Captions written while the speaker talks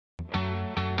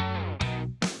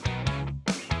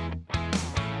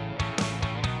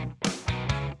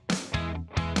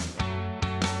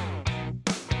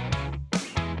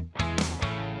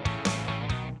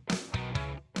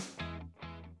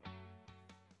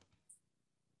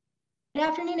Good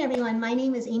afternoon, everyone. My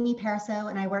name is Amy Paraso,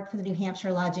 and I work for the New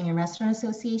Hampshire Lodging and Restaurant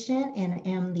Association and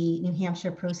am the New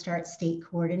Hampshire ProStart State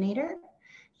Coordinator.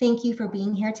 Thank you for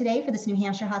being here today for this New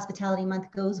Hampshire Hospitality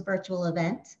Month Goes virtual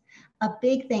event. A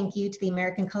big thank you to the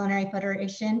American Culinary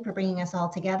Federation for bringing us all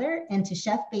together, and to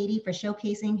Chef Baity for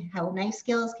showcasing how knife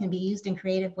skills can be used in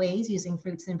creative ways using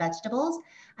fruits and vegetables.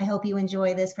 I hope you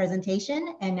enjoy this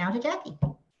presentation. And now to Jackie.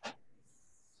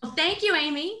 Well, thank you,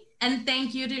 Amy. And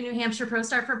thank you to New Hampshire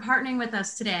ProStart for partnering with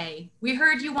us today. We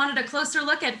heard you wanted a closer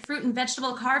look at fruit and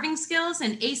vegetable carving skills,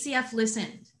 and ACF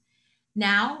listened.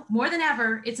 Now, more than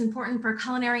ever, it's important for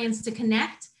culinarians to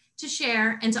connect, to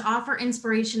share, and to offer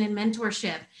inspiration and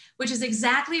mentorship, which is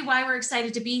exactly why we're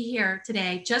excited to be here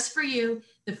today, just for you,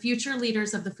 the future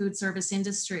leaders of the food service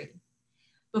industry.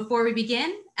 Before we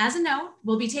begin, as a note,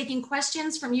 we'll be taking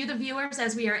questions from you, the viewers,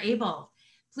 as we are able.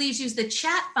 Please use the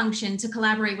chat function to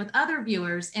collaborate with other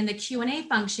viewers and the Q&A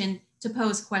function to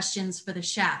pose questions for the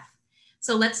chef.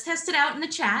 So let's test it out in the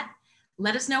chat.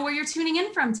 Let us know where you're tuning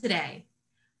in from today.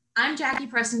 I'm Jackie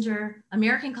Pressinger,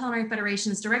 American Culinary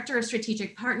Federation's Director of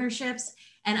Strategic Partnerships,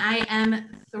 and I am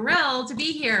thrilled to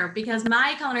be here because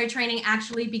my culinary training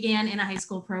actually began in a high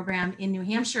school program in New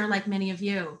Hampshire, like many of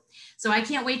you. So I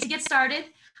can't wait to get started.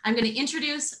 I'm going to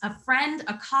introduce a friend,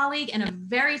 a colleague, and a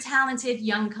very talented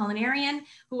young culinarian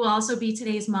who will also be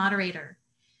today's moderator.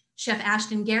 Chef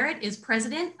Ashten Garrett is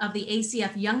president of the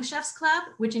ACF Young Chefs Club,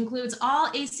 which includes all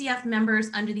ACF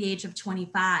members under the age of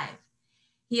 25.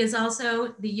 He is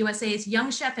also the USA's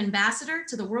Young Chef Ambassador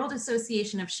to the World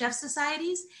Association of Chef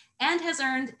Societies and has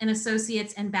earned an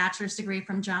associate's and bachelor's degree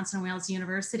from Johnson Wales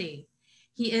University.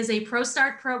 He is a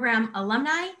ProStart program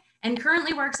alumni and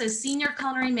currently works as senior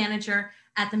culinary manager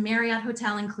at the Marriott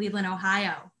Hotel in Cleveland,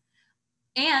 Ohio.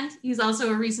 And he's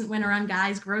also a recent winner on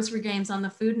Guy's Grocery Games on the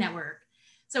Food Network.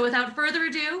 So without further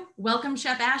ado, welcome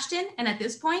Chef Ashten. And at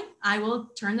this point, I will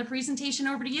turn the presentation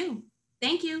over to you.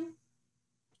 Thank you.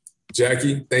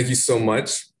 Jackie, thank you so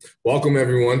much. Welcome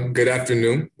everyone, good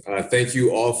afternoon. Thank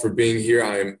you all for being here.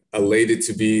 I am elated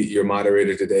to be your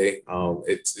moderator today.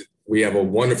 We have a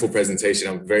wonderful presentation.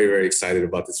 I'm very, very excited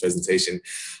about this presentation.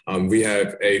 We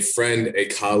have a friend, a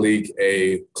colleague,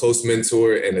 a close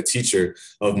mentor, and a teacher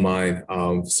of mine,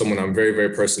 someone I'm very, very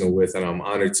personal with, and I'm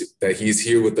honored that he's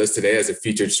here with us today as a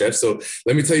featured chef. So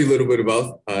let me tell you a little bit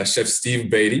about Chef Stephan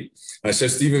Baity.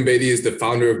 Chef Stephan Baity is the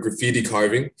founder of Graffiti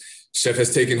Carving. Chef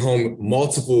has taken home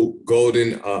multiple gold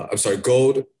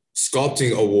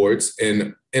sculpting awards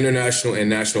in international and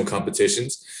national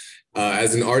competitions.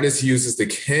 As an artist, he uses the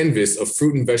canvas of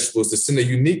fruit and vegetables to send a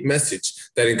unique message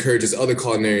that encourages other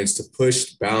culinarians to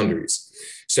push boundaries.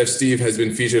 Chef Steve has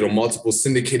been featured on multiple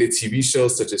syndicated TV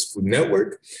shows such as Food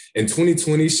Network. In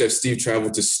 2020, Chef Steve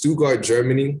traveled to Stuttgart,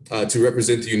 Germany to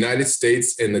represent the United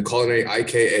States in the Culinary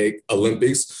IKA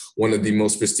Olympics, one of the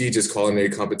most prestigious culinary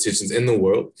competitions in the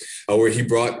world, where he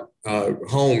brought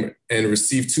home and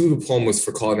received 2 diplomas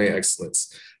for culinary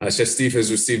excellence. Chef Steve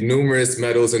has received numerous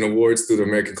medals and awards through the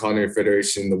American Culinary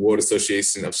Federation, the World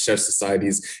Association of Chef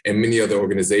Societies, and many other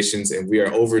organizations. And we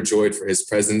are overjoyed for his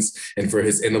presence and for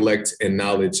his intellect and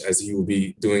knowledge as he will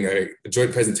be doing a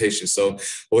joint presentation. So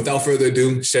without further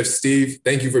ado, Chef Steve,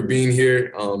 thank you for being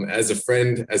here. As a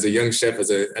friend, as a young chef,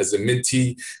 as a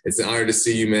mentee, it's an honor to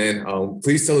see you, man.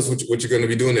 Please tell us what you're going to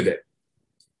be doing today.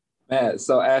 Man,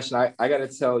 so Ashton, I got to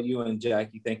tell you and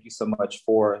Jackie, thank you so much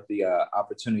for the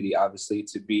opportunity, obviously,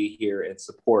 to be here and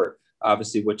support,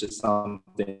 obviously, which is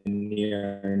something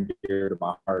near and dear to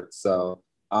my heart. So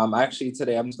actually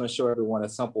today, I'm just going to show everyone a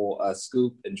simple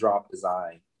scoop and drop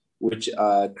design, which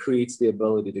creates the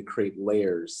ability to create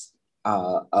layers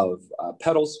of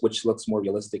petals, which looks more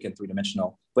realistic and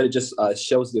 3-dimensional, but it just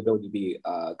shows the ability to be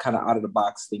kind of out of the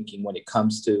box thinking when it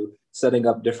comes to setting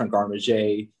up different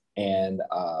garnishes and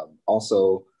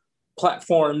also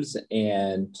platforms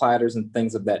and platters and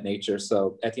things of that nature.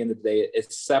 So at the end of the day,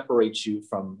 it separates you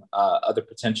from other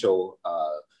potential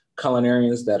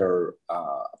culinarians that are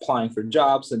applying for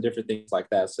jobs and different things like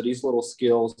that. So these little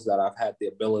skills that I've had the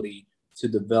ability to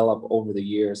develop over the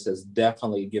years has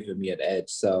definitely given me an edge.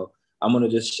 So I'm gonna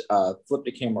just flip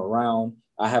the camera around.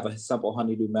 I have a simple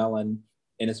honeydew melon,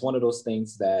 and it's one of those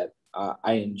things that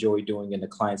I enjoy doing and the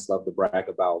clients love to brag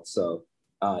about. So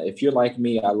if you're like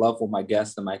me, I love when my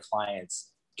guests and my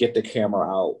clients get the camera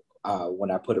out when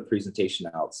I put a presentation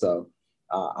out. So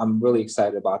I'm really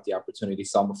excited about the opportunity.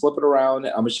 So I'm gonna flip it around.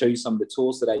 I'm gonna show you some of the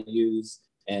tools that I use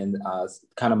and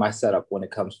kind of my setup when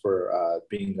it comes for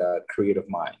being a creative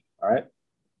mind. All right.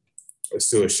 Let's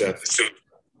do it, Chef.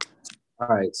 All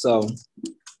right. So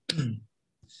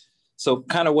So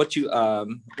kind of what you,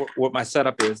 what my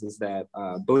setup is that,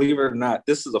 believe it or not,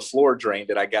 this is a floor drain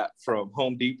that I got from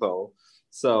Home Depot.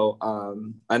 So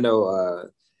I know,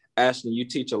 Ashton, you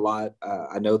teach a lot.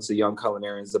 I know to young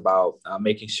culinarians about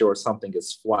making sure something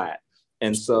is flat.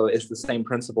 And so it's the same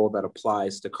principle that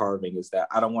applies to carving, is that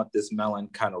I don't want this melon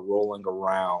kind of rolling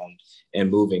around and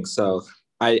moving. So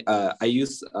I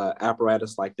use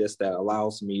apparatus like this that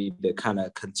allows me to kind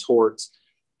of contort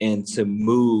and to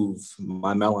move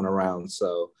my melon around.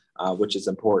 So, which is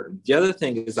important. The other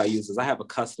thing is I have a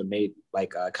custom made,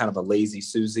 like kind of a lazy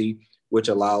Susie, which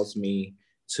allows me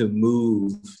to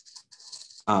move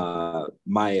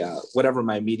my whatever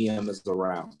my medium is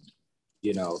around,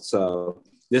 you know. So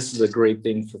this is a great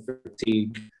thing for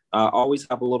fatigue. Always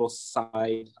have a little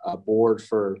side board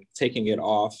for taking it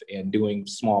off and doing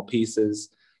small pieces.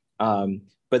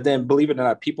 But then, believe it or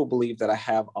not, people believe that I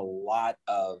have a lot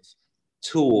of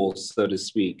tools, so to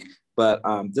speak. But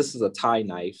this is a Thai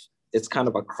knife. It's kind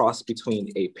of a cross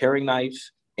between a paring knife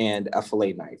and a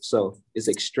fillet knife. So it's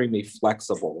extremely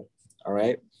flexible, all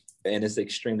right? And it's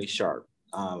extremely sharp.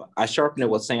 I sharpen it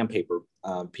with sandpaper.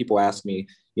 People ask me,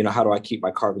 you know, how do I keep my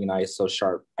carving knife so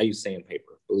sharp? I use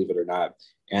sandpaper, believe it or not.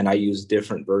 And I use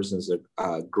different versions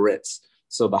of grits.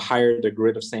 So the higher the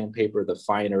grit of sandpaper, the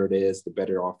finer it is, the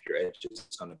better off your edge is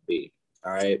going to be.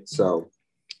 All right. So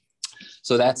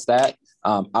that's that.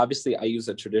 Obviously, I use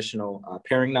a traditional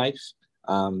paring knife.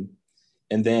 And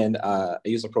then I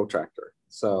use a protractor.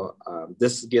 So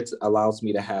this allows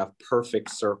me to have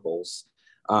perfect circles.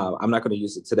 I'm not going to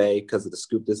use it today because of the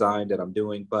scoop design that I'm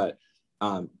doing. But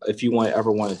if you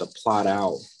ever wanted to plot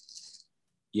out,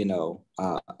 you know,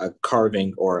 a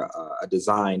carving or a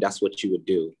design, that's what you would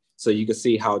do. So you can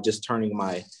see how just turning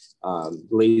my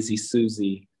lazy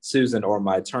Susan or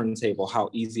my turntable, how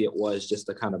easy it was just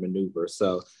to kind of maneuver.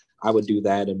 So I would do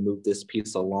that and move this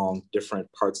piece along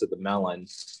different parts of the melon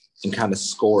and kind of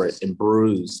score it and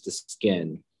bruise the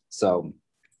skin. So,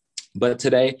 but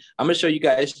today I'm going to show you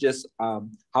guys just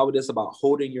how it is about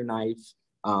holding your knife,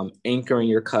 anchoring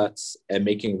your cuts, and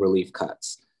making relief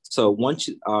cuts. So once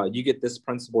you get this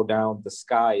principle down, the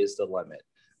sky is the limit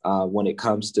when it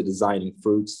comes to designing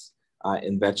fruits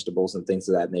and vegetables and things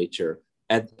of that nature.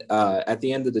 At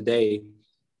the end of the day,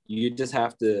 you just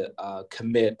have to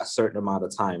commit a certain amount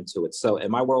of time to it. So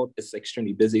in my world, it's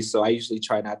extremely busy. So I usually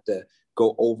try not to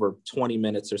go over 20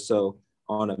 minutes or so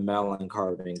on a melon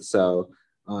carving. So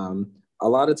a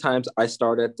lot of times I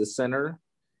start at the center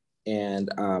and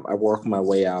I work my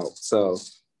way out. So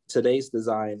today's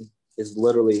design is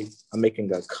literally, I'm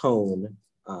making a cone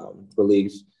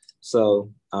relief.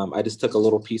 So I just took a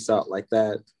little piece out like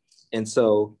that. And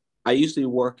so I usually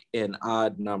work in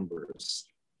odd numbers,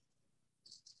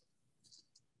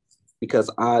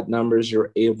 because odd numbers,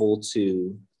 you're able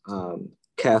to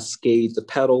cascade the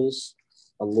petals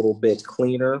a little bit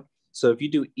cleaner. So if you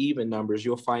do even numbers,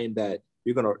 you'll find that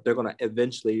they're gonna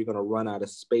eventually run out of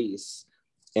space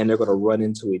and they're gonna run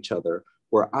into each other.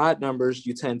 Where odd numbers,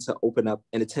 you tend to open up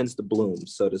and it tends to bloom,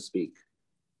 so to speak.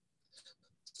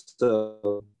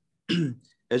 So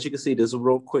as you can see, there's a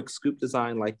real quick scoop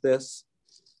design like this.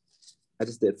 I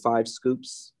just did 5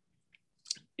 scoops.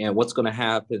 And what's gonna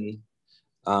happen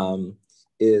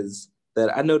is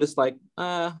that I noticed like,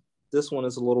 this one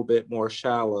is a little bit more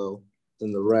shallow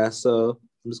than the rest. So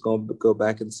I'm just gonna go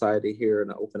back inside of here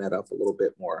and open that up a little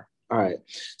bit more. All right,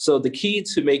 so the key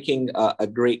to making a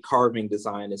great carving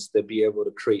design is to be able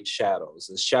to create shadows.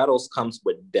 And shadows comes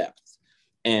with depth.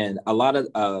 And a lot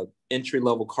of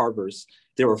entry-level carvers,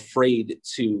 they're afraid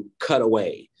to cut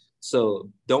away. So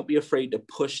don't be afraid to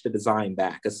push the design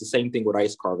back. It's the same thing with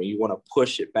ice carving. You want to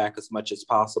push it back as much as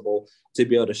possible to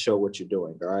be able to show what you're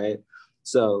doing, all right?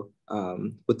 So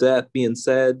with that being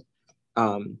said,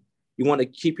 you want to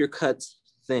keep your cuts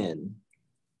thin,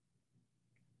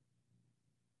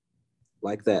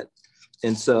 like that.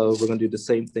 And so we're gonna do the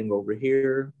same thing over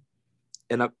here.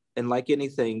 And like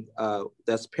anything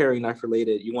that's paring knife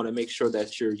related, you wanna make sure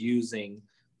that you're using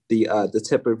the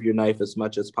tip of your knife as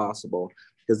much as possible,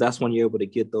 because that's when you're able to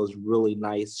get those really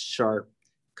nice, sharp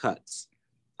cuts.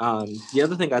 The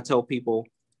other thing I tell people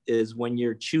is when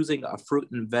you're choosing a fruit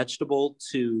and vegetable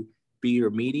to be your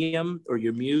medium or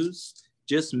your muse,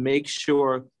 just make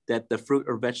sure that the fruit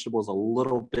or vegetable is a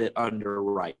little bit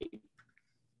underripe.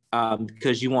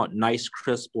 Because you want nice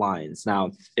crisp lines.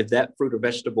 Now, if that fruit or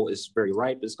vegetable is very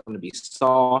ripe, it's going to be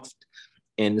soft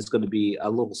and it's going to be a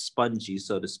little spongy,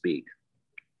 so to speak.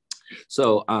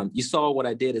 So you saw what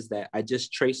I did is that I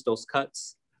just traced those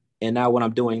cuts. And now what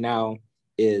I'm doing now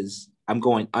is I'm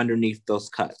going underneath those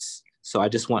cuts. So I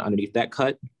just went underneath that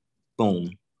cut, boom.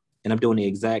 And I'm doing the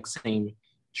exact same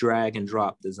drag and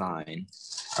drop design.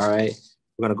 All right,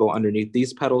 we're gonna go underneath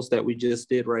these petals that we just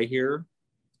did right here.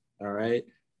 All right,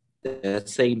 that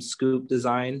same scoop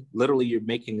design, literally you're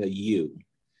making a U.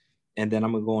 And then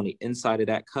I'm gonna go on the inside of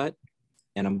that cut,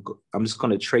 and I'm just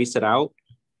gonna trace it out,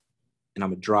 and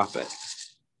I'm gonna drop it.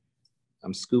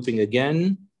 I'm scooping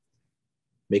again,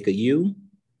 make a U.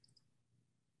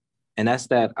 And that's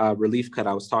that relief cut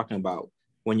I was talking about.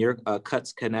 When your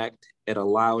cuts connect, it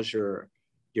allows your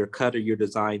cut or your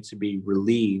design to be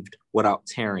relieved without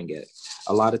tearing it.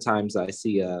 A lot of times I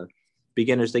see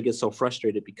beginners, they get so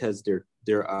frustrated because their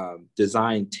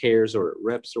design tears or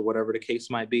rips or whatever the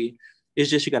case might be. It's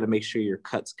just, you got to make sure your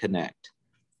cuts connect.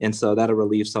 And so that'll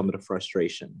relieve some of the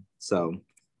frustration. So,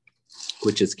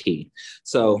 which is key.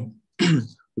 So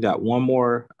we got one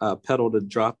more petal to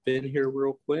drop in here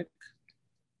real quick.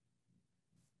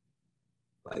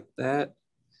 Like that.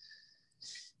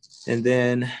 And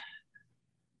then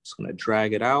just gonna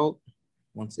drag it out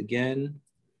once again.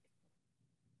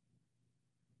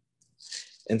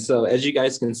 And so as you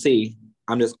guys can see,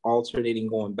 I'm just alternating,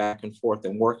 going back and forth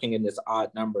and working in this odd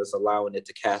numbers, allowing it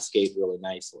to cascade really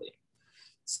nicely.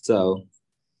 So,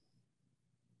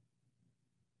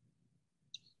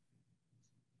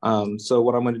 so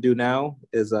what I'm gonna do now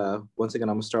is, once again,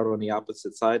 I'm gonna start on the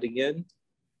opposite side again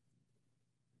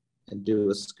and do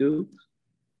a scoop.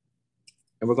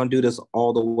 And we're gonna do this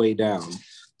all the way down.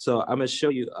 So I'm gonna show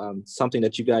you something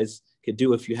that you guys could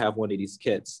do if you have one of these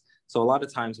kits. So a lot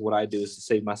of times what I do is, to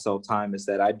save myself time, is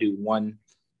that I do one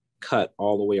cut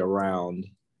all the way around.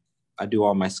 I do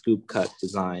all my scoop cut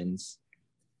designs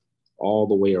all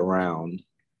the way around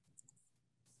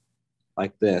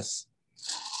like this.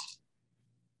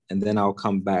 And then I'll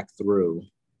come back through.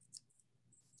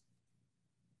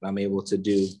 I'm able to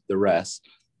do the rest.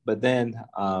 But then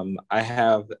I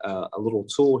have a little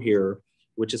tool here,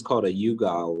 which is called a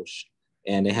U-gouge,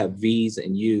 and they have V's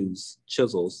and U's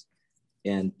chisels.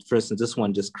 And for instance, this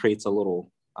one just creates a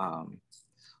little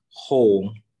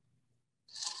hole.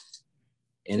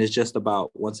 And it's just about,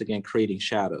 once again, creating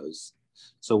shadows.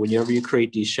 So whenever you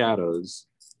create these shadows,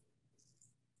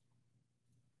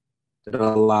 it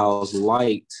allows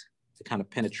light to kind of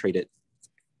penetrate it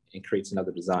and creates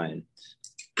another design.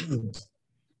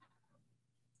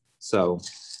 So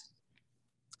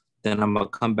then I'm gonna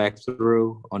come back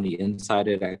through on the inside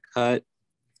of that cut.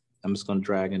 I'm just gonna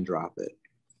drag and drop it.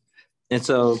 And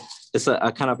so it's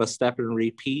a kind of a step and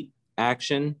repeat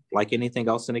action, like anything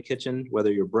else in the kitchen,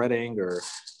 whether you're breading or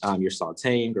you're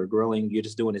sauteing or grilling, you're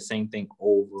just doing the same thing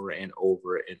over and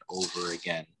over and over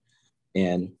again.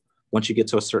 And once you get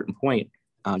to a certain point,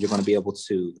 you're gonna be able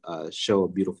to show a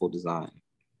beautiful design.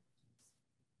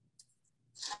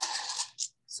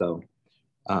 So,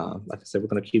 like I said, we're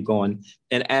going to keep going.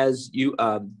 And as you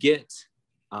get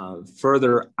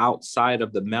further outside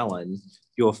of the melon,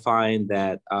 you'll find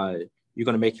that you're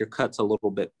going to make your cuts a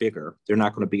little bit bigger. They're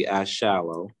not going to be as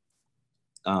shallow.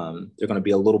 They're going to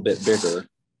be a little bit bigger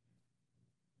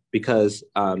because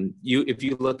if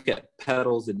you look at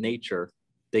petals in nature,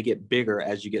 they get bigger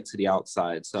as you get to the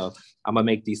outside. So I'm going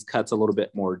to make these cuts a little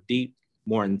bit more deep,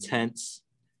 more intense,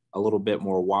 a little bit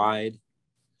more wide,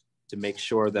 to make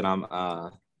sure that I'm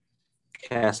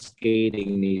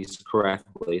cascading these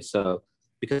correctly. So,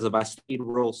 because if I stayed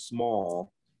real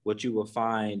small, what you will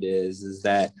find is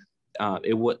that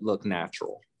it wouldn't look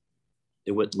natural.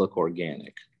 It wouldn't look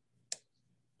organic.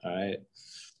 All right.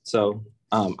 So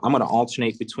I'm going to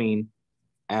alternate between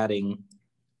adding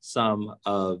some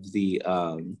of the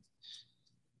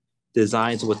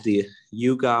designs with the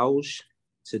U-gouge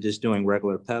to just doing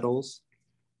regular petals.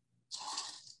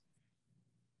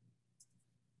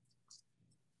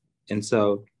 And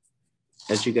so,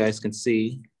 as you guys can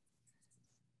see,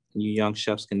 you young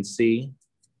chefs can see,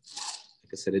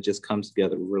 like I said, it just comes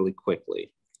together really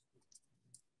quickly.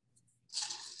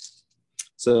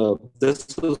 So this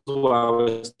is what I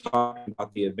was talking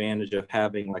about, the advantage of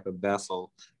having like a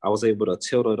vessel. I was able to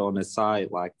tilt it on the side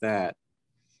like that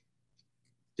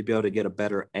to be able to get a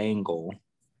better angle.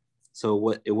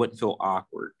 So it wouldn't feel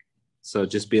awkward. So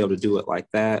just be able to do it like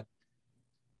that.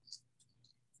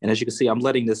 And as you can see, I'm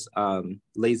letting this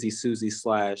Lazy Susie /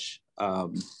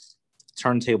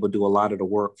 turntable do a lot of the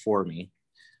work for me.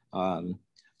 I'm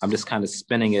just kind of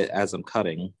spinning it as I'm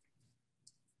cutting.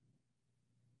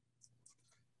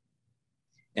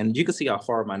 And you can see how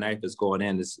far my knife is going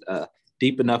in. It's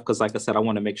deep enough because, like I said, I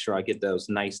want to make sure I get those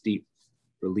nice deep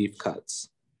relief cuts.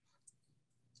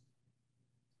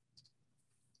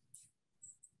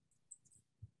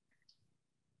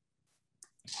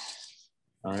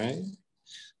 All right.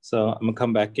 So I'm gonna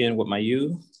come back in with my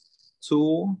U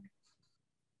tool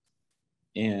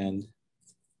and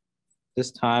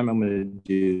This time I'm going to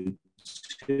do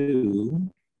 2.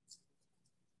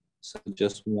 So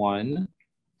just 1.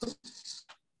 I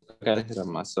got to hit on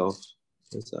myself.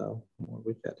 There's more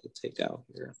we got to take out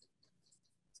here.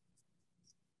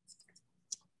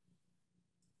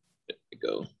 There we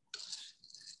go.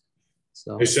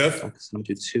 So, hey, Chef. I'm going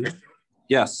to do 2.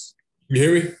 Yes. You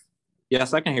hear me?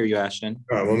 Yes, I can hear you, Ashton.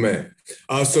 All right, well, man.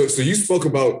 So you spoke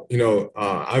about,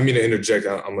 I don't mean to interject.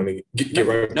 I'm going to get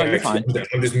right back. No, you're fine.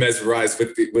 I'm just mesmerized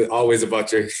with always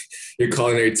about your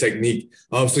culinary technique.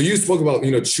 So you spoke about,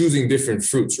 choosing different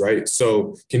fruits, right?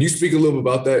 So can you speak a little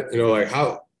bit about that? Like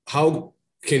how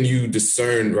can you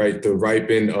discern, right, the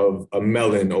ripen of a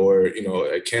melon or,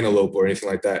 a cantaloupe or anything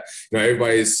like that?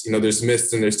 Everybody's, there's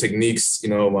myths and there's techniques.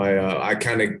 I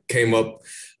kind of came up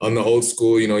on the old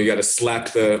school, you got to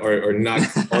slap or knock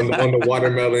on the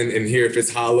watermelon and hear if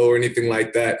it's hollow or anything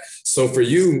like that. So for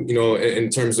you, in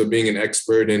terms of being an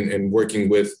expert and working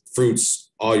with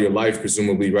fruits all your life,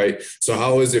 presumably, right? So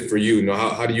how is it for you?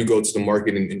 How do you go to the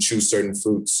market and choose certain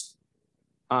fruits?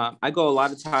 I go a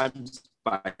lot of times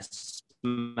by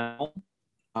smell.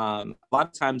 A lot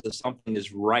of times if something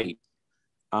is ripe,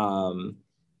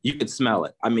 you can smell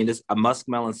it. I mean, a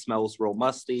muskmelon smells real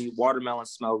musty, watermelon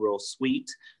smell real sweet.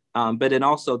 But then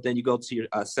you go to your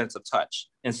sense of touch.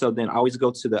 And so then I always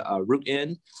go to the root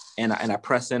end and I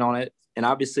press in on it. And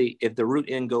obviously if the root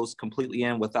end goes completely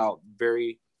in without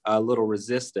very little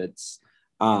resistance,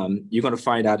 you're going to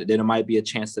find out that there might be a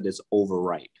chance that it's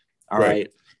overripe. All right.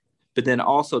 But then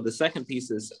also the second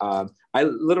piece is I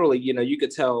literally, you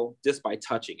could tell just by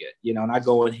touching it, and I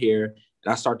go in here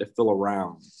and I start to feel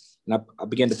around. And I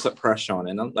begin to put pressure on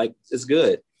it. And I'm like, it's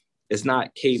good. It's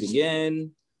not caving in.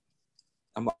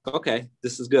 I'm like, okay,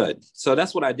 this is good. So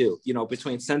that's what I do,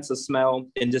 between sense of smell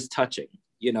and just touching,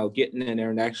 getting in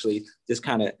there and actually just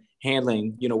kind of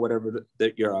handling, whatever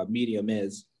your medium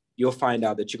is, you'll find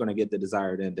out that you're going to get the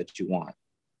desired end that you want.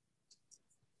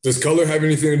 Does color have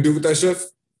anything to do with that, Chef?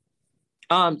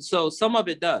 So some of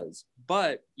it does,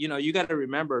 but, you got to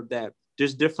remember that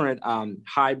there's different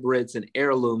hybrids and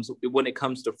heirlooms when it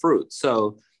comes to fruit.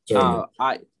 So,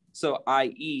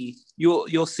 i.e.,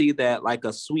 you'll see that like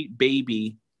a sweet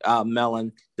baby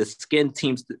melon, the skin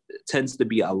tends to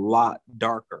be a lot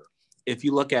darker. If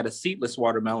you look at a seedless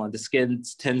watermelon, the skin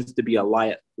tends to be a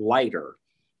lighter.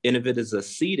 And if it is a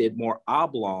seeded, more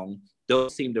oblong,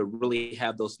 those seem to really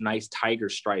have those nice tiger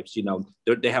stripes.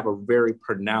 They have a very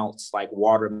pronounced like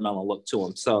watermelon look to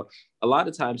them. So a lot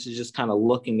of times you're just kind of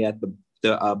looking at the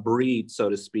breed, so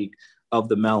to speak, of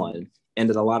the melon. And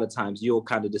then a lot of times you'll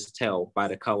kind of just tell by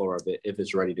the color of it if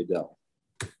it's ready to go.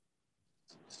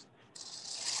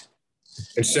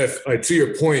 And Chef, to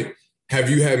your point, have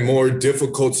you had more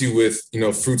difficulty with,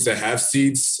 fruits that have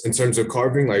seeds in terms of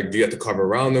carving? Like, do you have to carve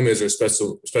around them? Is there a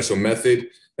special method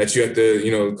that you have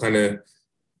to, kind of,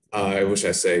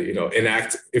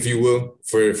 enact, if you will,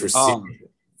 for seed?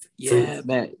 Yeah,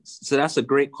 man. So that's a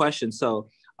great question. So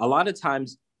a lot of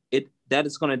times that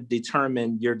is going to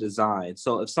determine your design.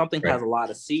 So if something has a lot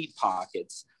of seed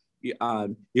pockets, you're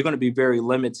going to be very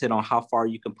limited on how far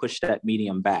you can push that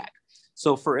medium back.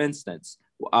 So for instance,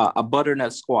 a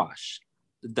butternut squash,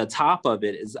 the top of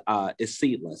it is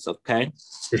seedless, okay?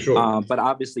 For sure. But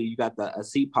obviously you got a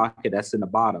seed pocket that's in the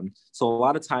bottom. So a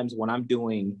lot of times when I'm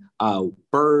doing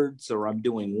birds or I'm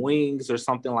doing wings or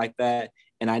something like that,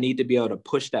 and I need to be able to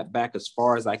push that back as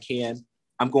far as I can,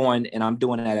 I'm doing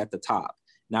that at the top.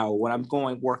 Now, when I'm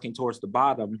working towards the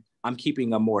bottom, I'm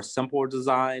keeping a more simple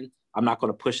design. I'm not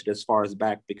going to push it as far as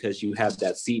back because you have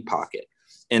that seed pocket.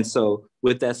 And so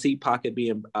with that seed pocket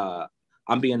being,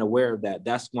 I'm being aware of that.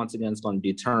 That's once again, it's going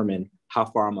to determine how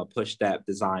far I'm going to push that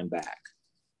design back.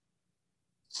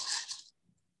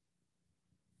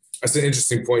 That's an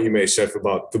interesting point you made, Chef,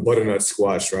 about the butternut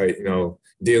squash, right?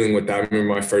 Dealing with that. I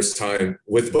remember my first time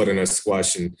with butternut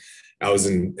squash, and I was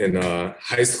in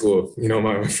high school,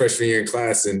 my freshman year in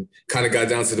class, and kind of got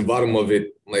down to the bottom of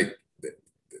it. Like,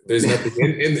 there's nothing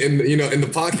in the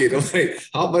pocket. I'm like,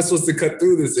 how am I supposed to cut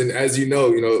through this? And as you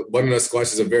know, butternut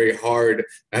squash is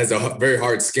has a very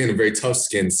hard skin, a very tough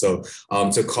skin. So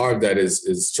to carve that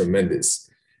is tremendous.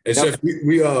 And Chef,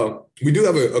 we do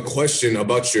have a question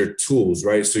about your tools,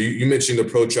 right? So you mentioned the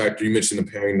protractor, you mentioned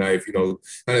the paring knife, kind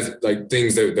of like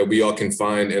things that we all can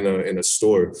find in a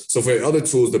store. So for other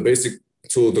tools, the basic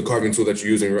tool, the carving tool that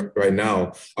you're using right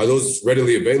now, are those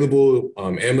readily available?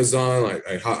 Amazon,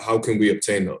 like how can we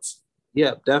obtain those?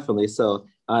 Yeah, definitely. So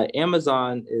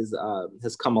Amazon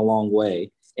has come a long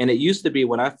way. And it used to be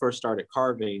when I first started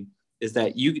carving is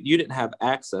that you didn't have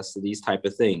access to these type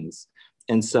of things.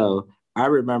 And so I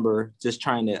remember just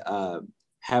trying to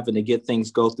having to get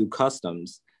things go through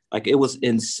customs. Like, it was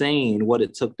insane what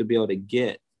it took to be able to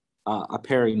get a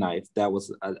paring knife that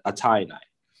was a tie knife,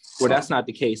 where that's not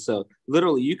the case. So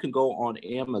literally you can go on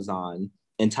Amazon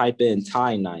and type in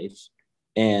tie knife,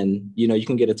 and you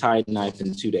can get a tie knife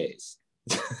in 2 days.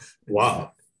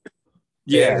 Wow.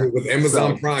 Yeah. And with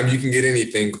Amazon Prime, you can get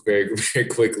anything very, very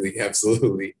quickly.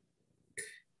 Absolutely.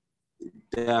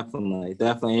 Definitely.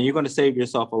 And you're going to save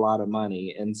yourself a lot of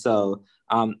money. And so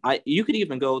you could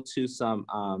even go to some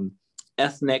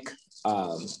ethnic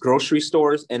grocery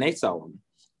stores, and they sell them.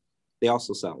 They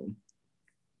also sell them.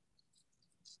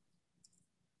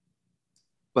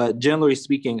 But generally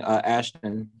speaking,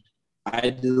 Ashton,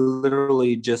 I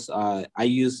literally just I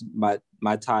use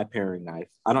my tie paring knife.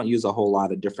 I don't use a whole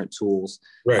lot of different tools.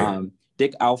 Right.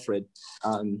 Dick Alfred,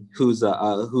 who's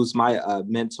my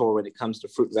mentor when it comes to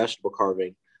fruit and vegetable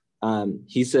carving,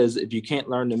 he says if you can't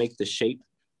learn to make the shape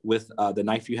with the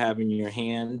knife you have in your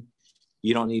hand,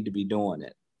 you don't need to be doing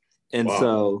it. And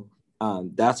so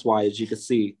that's why, as you can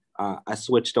see, I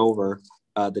switched over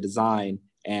the design,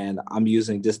 and I'm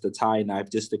using just the tie knife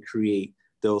just to create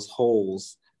those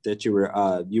holes that you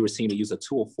were seeing me use a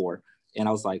tool for. And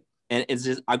I was like, and it's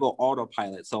just, I go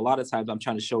autopilot. So a lot of times I'm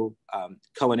trying to show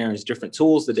culinarians different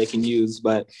tools that they can use,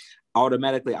 but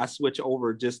automatically I switch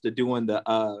over just to doing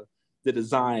the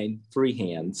design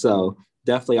freehand. So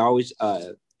definitely always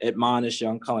admonish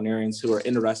young culinarians who are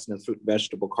interested in fruit and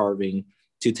vegetable carving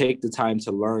to take the time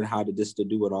to learn how to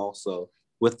do it also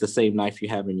with the same knife you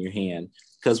have in your hand.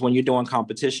 Because when you're doing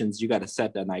competitions, you got to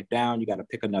set that knife down. You got to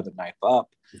pick another knife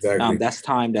up. Exactly. That's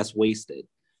time that's wasted.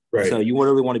 Right. So you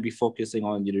really want to be focusing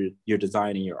on your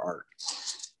design and your art.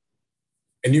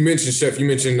 And you mentioned, Chef,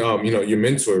 your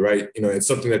mentor, right? It's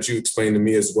something that you explained to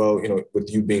me as well,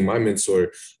 with you being my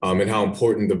mentor, and how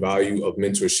important the value of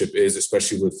mentorship is,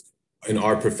 especially in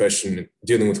our profession,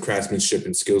 dealing with craftsmanship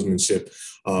and skillsmanship.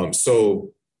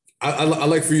 So I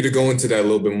like for you to go into that a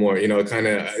little bit more,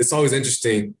 it's always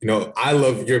interesting. I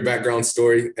love your background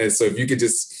story. And so if you could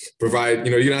just provide,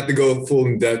 you don't have to go full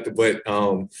in depth, but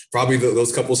probably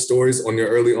those couple stories on your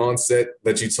early onset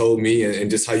that you told me,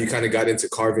 and just how you kind of got into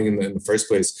carving in the first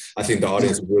place, I think the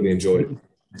audience would really enjoy it.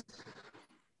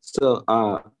 So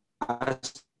I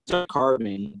started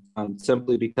carving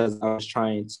simply because I was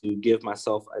trying to give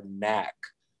myself a knack,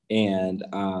 and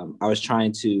I was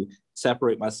trying to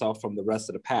separate myself from the rest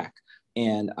of the pack.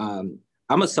 And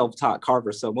I'm a self-taught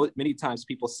carver, so many times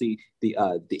people see the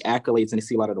accolades and they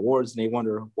see a lot of awards and they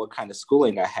wonder what kind of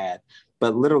schooling I had.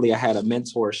 But literally, I had a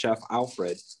mentor, Chef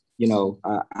Alfred,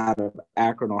 out of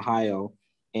Akron, Ohio,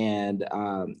 and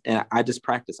I just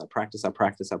practice. I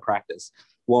practice.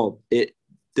 Well,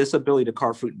 this ability to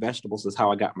carve fruit and vegetables is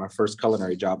how I got my first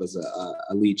culinary job as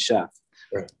a lead chef.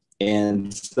 Right.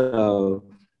 And so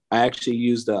I actually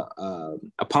used a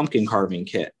pumpkin carving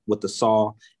kit with the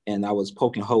saw, and I was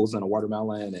poking holes in a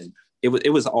watermelon, and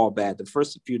it was all bad. The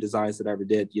first few designs that I ever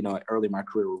did, early in my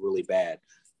career, were really bad,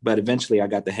 but eventually I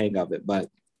got the hang of it. But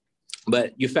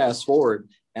you fast forward,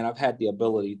 and I've had the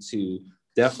ability to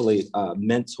definitely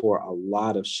mentor a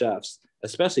lot of chefs,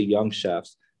 especially young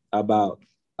chefs, about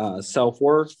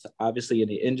self-worth, obviously in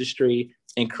the industry,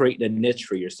 and creating a niche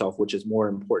for yourself, which is more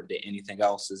important than anything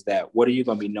else. Is that what are you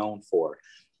going to be known for?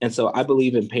 And so I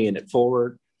believe in paying it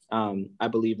forward. I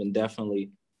believe in definitely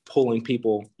pulling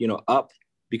people, up,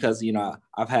 because,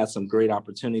 I've had some great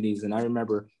opportunities. And I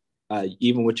remember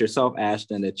even with yourself,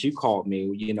 Ashton, that you called me,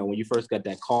 when you first got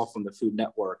that call from the Food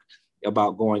Network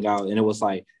about going out. And it was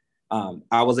like,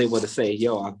 I was able to say,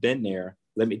 I've been there.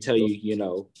 Let me tell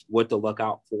you, what to look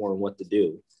out for and what to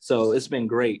do. So it's been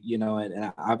great,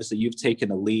 and obviously you've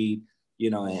taken a lead,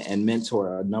 and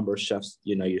mentor a number of chefs,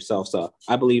 yourself. So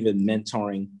I believe in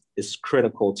mentoring is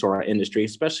critical to our industry,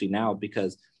 especially now,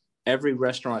 because every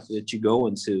restaurant that you go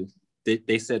into,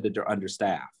 they said that they're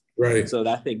understaffed. Right. So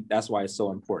I think that's why it's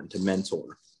so important to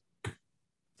mentor.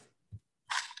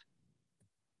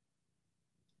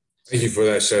 Thank you for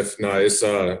that, Chef. No, it's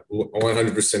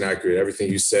 100% accurate. Everything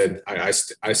you said,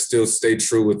 I still stay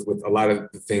true with a lot of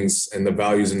the things and the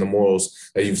values and the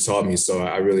morals that you've taught me. So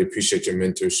I really appreciate your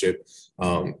mentorship.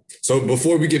 So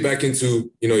before we get back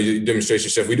into, your demonstration,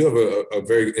 Chef, we do have a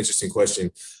very interesting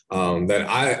question that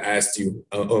I asked you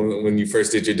when you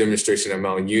first did your demonstration at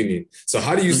Mount Union. So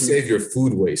how do you save your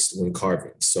food waste when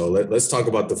carving? So let's talk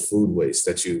about the food waste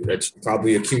that you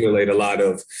probably accumulate a lot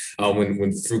of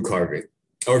when fruit carving.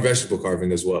 Or vegetable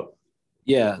carving as well.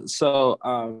 Yeah. So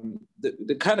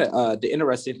the kind of the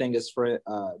interesting thing is for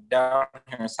down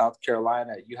here in South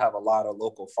Carolina, you have a lot of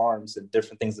local farms and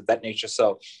different things of that nature.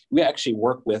 So we actually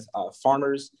work with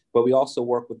farmers, but we also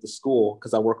work with the school,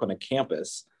 because I work on a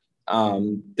campus.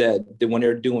 that when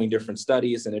they're doing different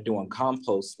studies and they're doing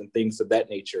compost and things of that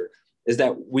nature, is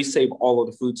that we save all of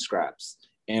the food scraps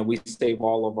and we save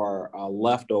all of our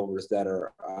leftovers that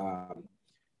are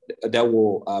that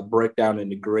will break down and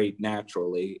degrade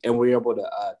naturally, and we're able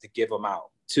to give them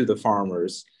out to the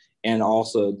farmers and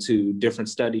also to different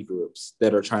study groups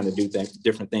that are trying to do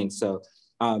different things. So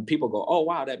people go, oh,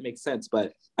 wow, that makes sense.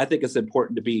 But I think it's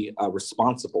important to be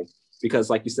responsible because,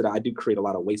 like you said, I do create a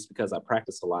lot of waste because I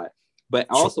practice a lot. But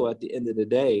also at the end of the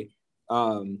day,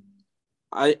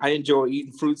 I enjoy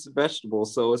eating fruits and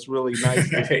vegetables. So it's really nice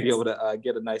to be able to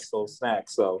get a nice little snack.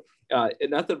 So and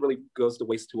nothing really goes to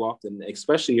waste too often,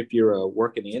 especially if you're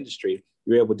working in the industry,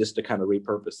 you're able just to kind of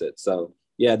repurpose it. So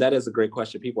yeah, that is a great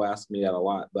question. People ask me that a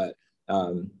lot, but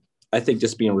I think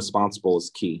just being responsible is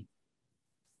key.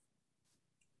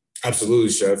 Absolutely,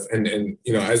 Chef. And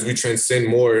you know, as we transcend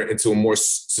more into a more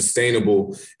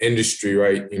sustainable industry,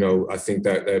 right? You know, I think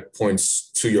that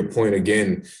points to your point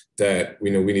again that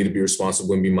we need to be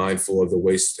responsible and be mindful of the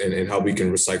waste and how we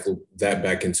can recycle that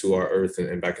back into our earth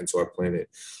and back into our planet.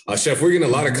 Chef, we're getting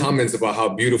a lot of comments about how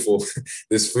beautiful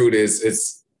this fruit is.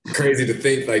 It's crazy to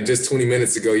think like just 20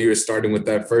 minutes ago you were starting with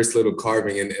that first little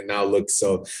carving and now look.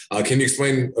 So can you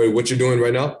explain what you're doing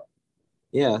right now?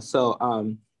 Yeah, so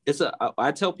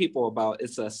I tell people about,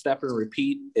 it's a step and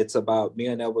repeat. It's about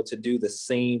being able to do the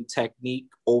same technique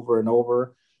over and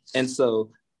over. And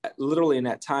so literally in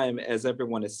that time, as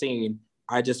everyone is seeing,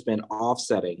 I just been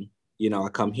offsetting, you know, I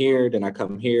come here, then I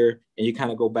come here, and you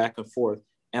kind of go back and forth.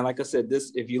 And like I said,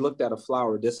 this, if you looked at a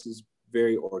flower, this is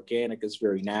very organic, it's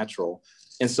very natural.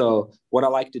 And so what I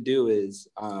like to do is,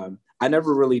 I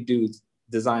never really do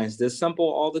designs this simple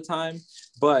all the time,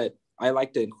 but I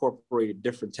like to incorporate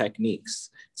different techniques.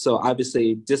 So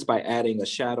obviously just by adding a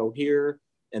shadow here,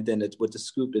 and then it's with the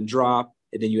scoop and drop,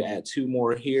 and then you add 2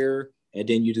 more here, and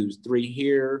then you do 3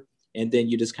 here, and then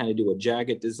you just kind of do a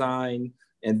jagged design,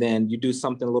 and then you do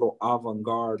something a little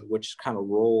avant-garde, which kind of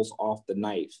rolls off the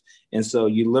knife. And so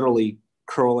you literally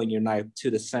curling your knife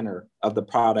to the center of the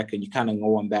product, and you kind of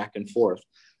going back and forth.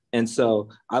 And so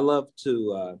I love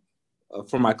to,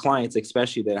 for my clients,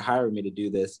 especially that hire me to do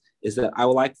this, is that I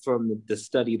would like from to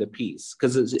study the piece,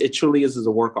 because it truly is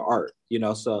a work of art, you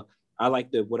know. So I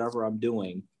like to, whatever I'm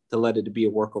doing, to let it be a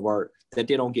work of art that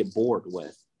they don't get bored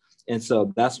with. And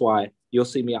so that's why you'll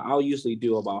see me, I'll usually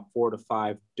do about 4 to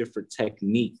 5 different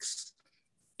techniques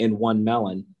in one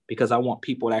melon, because I want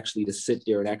people actually to sit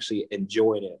there and actually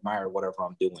enjoy and admire whatever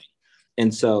I'm doing.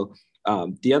 And so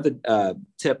the other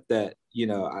tip that, you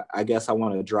know, I guess I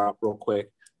want to drop real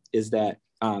quick is that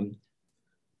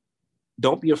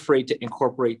don't be afraid to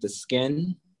incorporate the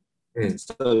skin.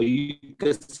 So you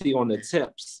can see on the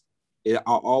tips, I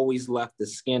always left the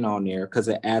skin on there because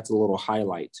it adds a little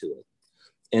highlight to it.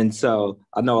 And so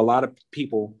I know a lot of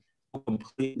people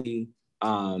completely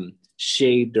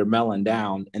shave their melon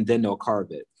down and then they'll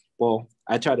carve it. Well,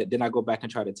 then I go back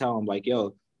and try to tell them like,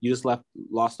 yo, you just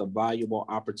lost a valuable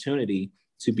opportunity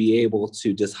to be able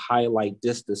to just highlight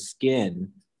just the skin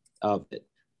of it.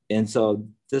 And so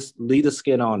just leave the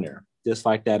skin on there, just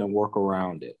like that, and work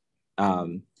around it,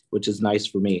 which is nice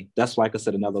for me. That's, like I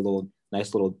said, another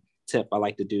nice little tip I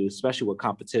like to do, especially with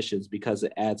competitions, because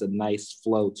it adds a nice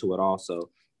flow to it also,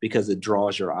 because it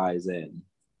draws your eyes in.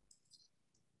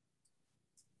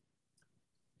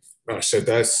 Oh, shit,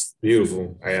 that's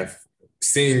beautiful. I have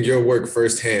seen your work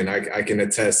firsthand. I can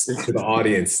attest to the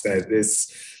audience that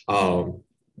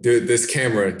this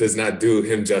camera does not do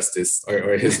him justice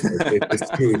or his work. It's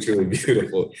truly, truly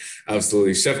beautiful.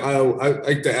 Absolutely. Chef, I'd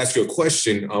like to ask you a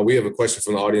question. We have a question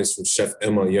from the audience from Chef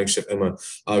Emma, young Chef Emma.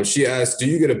 She asked, do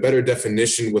you get a better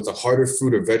definition with a harder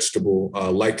fruit or vegetable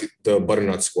like the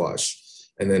butternut squash?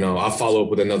 And then I'll follow up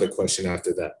with another question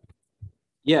after that.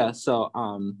 Yeah, so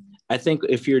I think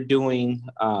if you're doing,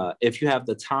 if you have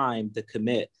the time to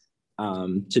commit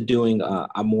to doing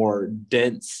a more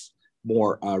dense,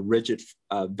 more rigid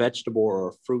vegetable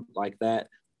or fruit like that,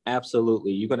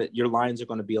 absolutely, your lines are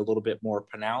gonna be a little bit more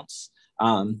pronounced.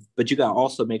 But you gotta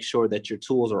also make sure that your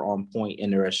tools are on point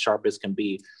and they're as sharp as can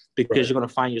be, because right, you're gonna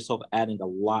find yourself adding a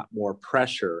lot more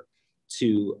pressure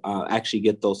to actually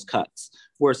get those cuts.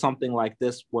 Where something like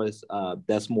this was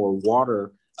that's more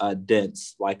water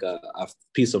dense, like a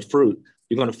piece of fruit,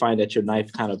 you're going to find that your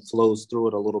knife kind of flows through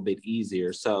it a little bit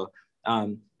easier. So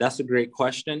that's a great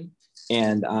question.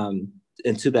 And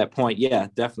to that point, yeah,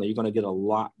 definitely, you're going to get a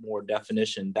lot more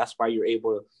definition. That's why you're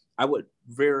able to, I would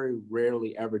very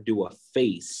rarely ever do a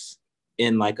face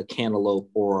in like a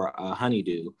cantaloupe or a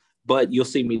honeydew, but you'll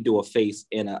see me do a face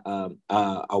in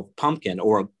a pumpkin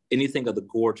or anything of the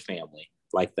gourd family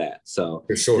like that. So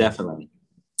for sure, definitely.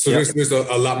 So there's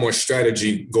a lot more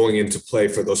strategy going into play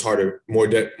for those harder, more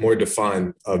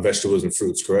defined vegetables and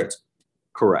fruits, correct?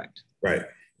 Correct. Right.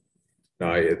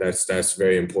 No, yeah, that's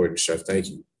very important, Chef. Thank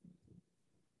you.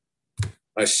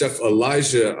 Chef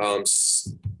Elijah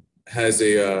has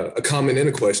a comment and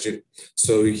a question.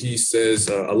 So he says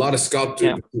a lot of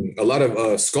sculptors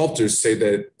say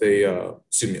that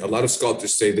a lot of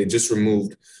sculptors say they just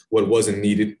removed what wasn't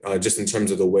needed, just in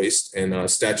terms of the waste, and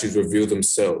statues reveal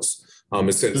themselves.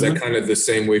 Is that kind of the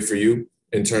same way for you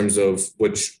in terms of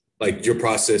like your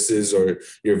processes or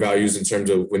your values in terms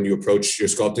of when you approach your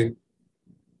sculpting?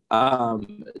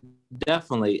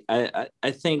 Definitely.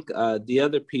 I think the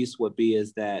other piece would be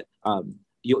is that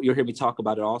you'll hear me talk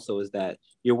about it also, is that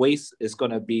your waste is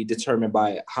going to be determined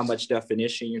by how much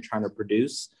definition you're trying to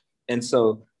produce. And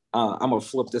so I'm going to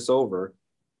flip this over,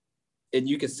 and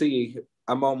you can see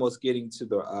I'm almost getting to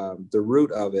the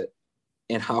root of it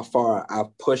and how far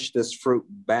I've pushed this fruit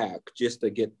back just to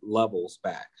get levels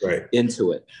back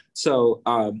into it. So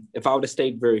if I would have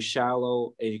stayed very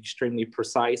shallow and extremely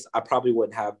precise, I probably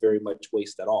wouldn't have very much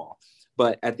waste at all.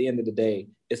 But at the end of the day,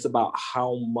 it's about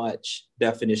how much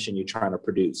definition you're trying to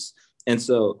produce. And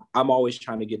so I'm always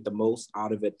trying to get the most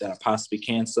out of it that I possibly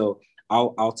can. So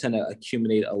I'll tend to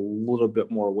accumulate a little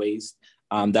bit more waste.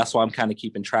 That's why I'm kind of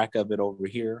keeping track of it over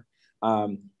here.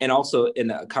 And also in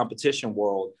the competition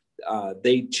world,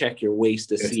 they check your waste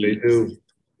to see. They do.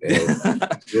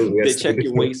 They check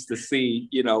your waste to see,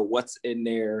 what's in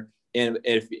there and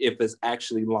if it's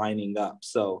actually lining up.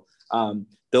 So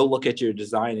they'll look at your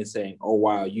design and saying, oh,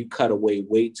 wow, you cut away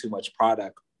way too much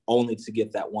product only to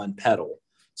get that one petal.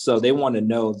 So they want to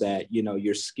know that,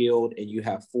 you're skilled and you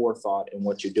have forethought in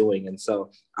what you're doing. And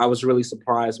so I was really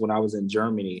surprised when I was in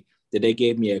Germany that they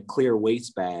gave me a clear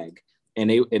waste bag. And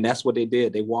that's what they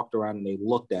did. They walked around and they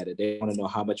looked at it. They want to know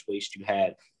how much waste you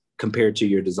had compared to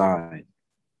your design.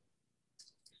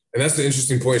 And that's the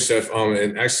interesting point, Chef.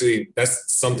 And actually,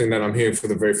 that's something that I'm hearing for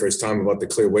the very first time about the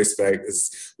clear waste bag.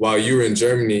 Is while you were in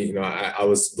Germany, I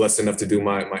was blessed enough to do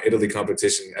my Italy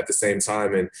competition at the same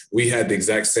time, and we had the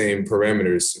exact same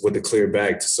parameters with the clear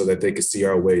bag so that they could see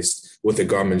our waste with the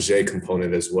garnishes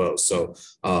component as well. So,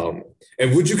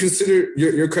 and would you consider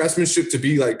your craftsmanship to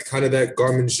be like kind of that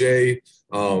garnishes,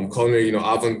 culinary,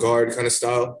 avant-garde kind of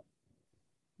style?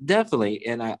 Definitely,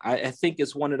 and I think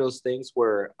it's one of those things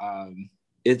where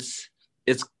it's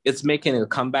making a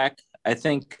comeback. I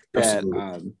think that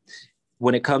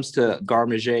when it comes to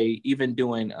garnishes, even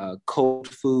doing cold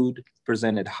food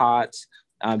presented hot,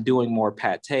 doing more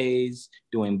pâtés,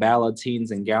 doing ballotines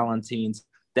and galantines,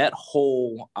 that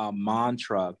whole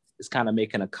mantra is kind of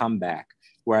making a comeback.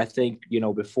 Where I think,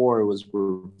 before it was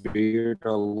revered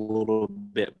a little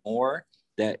bit more,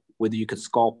 that whether you could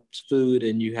sculpt food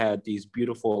and you had these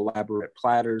beautiful elaborate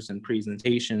platters and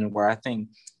presentation, where I think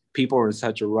people are in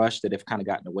such a rush that they've kind of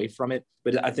gotten away from it.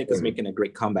 But I think it's making a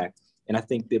great comeback. And I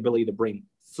think the ability to bring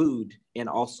food and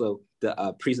also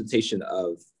the presentation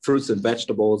of fruits and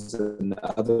vegetables and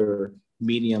other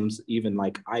mediums, even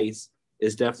like ice,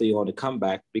 is definitely on the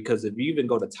comeback. Because if you even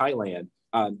go to Thailand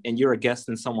and you're a guest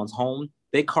in someone's home,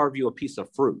 they carve you a piece of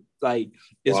fruit. Like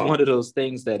it's one of those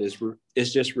things that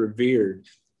is just revered.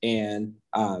 And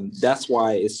that's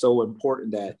why it's so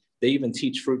important that they even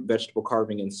teach fruit and vegetable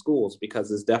carving in schools, because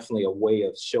it's definitely a way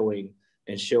of showing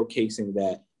and showcasing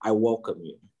that I welcome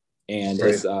you. And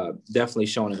it's definitely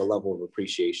showing a level of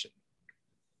appreciation.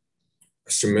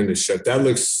 That's tremendous, Chef. That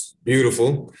looks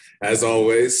beautiful, as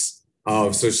always.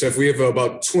 So, Chef, we have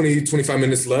about 25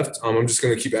 minutes left. I'm just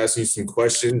going to keep asking you some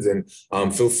questions, and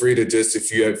feel free to just,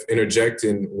 if you have interject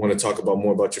and want to talk about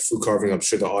more about your food carving, I'm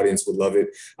sure the audience would love it.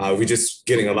 We're just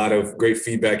getting a lot of great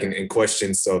feedback and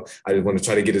questions, so I want to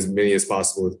try to get as many as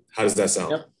possible. How does that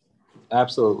sound? Yep,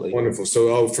 absolutely. Wonderful.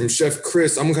 So from Chef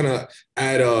Chris, I'm going to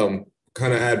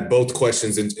add both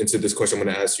questions into this question I'm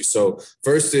going to ask you. So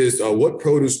first is, what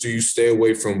produce do you stay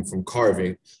away from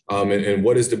carving? And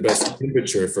what is the best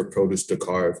temperature for produce to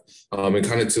carve? And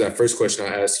kind of to that first question,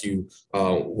 I ask you,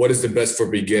 what is the best for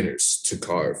beginners to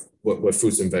carve? What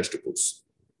fruits and vegetables?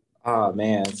 Oh,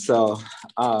 man. So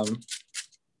I'm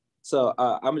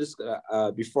just,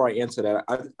 before I answer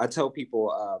that, I tell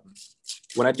people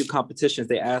when I do competitions,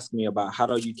 they ask me about how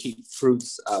do you keep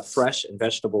fruits fresh and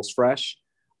vegetables fresh?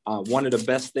 One of the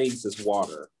best things is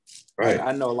water. Right.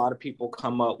 I know a lot of people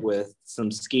come up with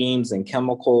some schemes and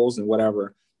chemicals and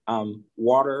whatever.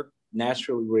 Water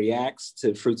naturally reacts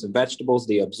to fruits and vegetables.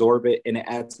 They absorb it and it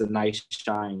adds a nice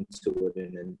shine to it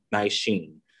and a nice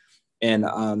sheen.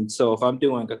 And so if I'm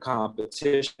doing a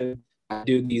competition, I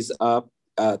do these up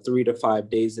 3 to 5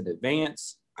 days in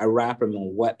advance. I wrap them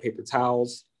in wet paper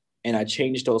towels and I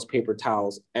change those paper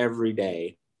towels every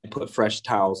day put fresh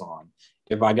towels on.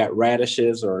 If I got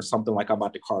radishes or something like I'm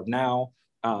about to carve now,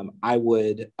 I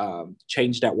would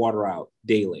change that water out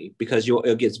daily, because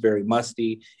it gets very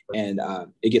musty and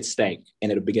it gets stank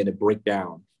and it'll begin to break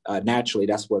down. Naturally,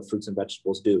 that's what fruits and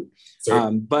vegetables do.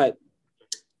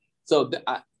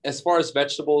 As far as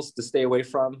vegetables to stay away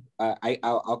from,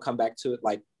 I'll come back to it,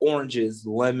 like oranges,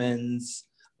 lemons,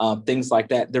 things like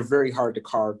that. They're very hard to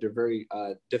carve. They're very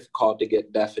difficult to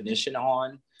get definition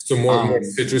on. So more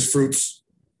citrus fruits?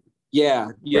 Yeah,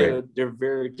 right. They're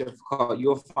very difficult.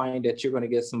 You'll find that you're going to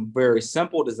get some very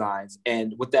simple designs.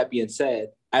 And with that being said,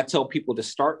 I tell people to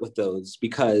start with those,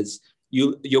 because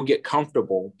you'll get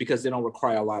comfortable, because they don't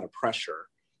require a lot of pressure.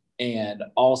 And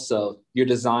also your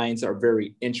designs are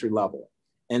very entry level.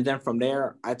 And then from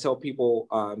there, I tell people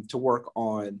to work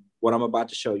on what I'm about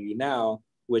to show you now,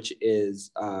 which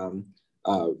is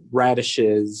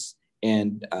radishes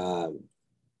and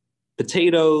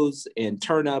potatoes and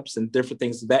turnips and different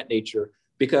things of that nature,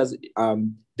 because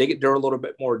they're a little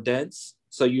bit more dense.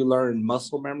 So you learn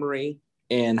muscle memory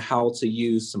and how to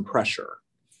use some pressure.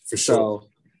 For sure.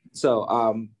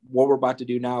 So what we're about to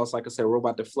do now is, like I said, we're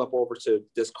about to flip over to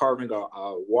this carving a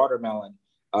watermelon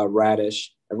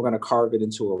radish, and we're going to carve it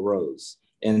into a rose.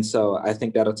 And so I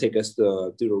think that'll take us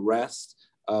through the rest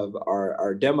of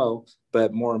our demo.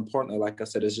 But more importantly, like I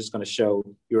said, it's just going to show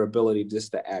your ability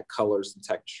just to add colors and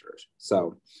textures.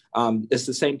 So it's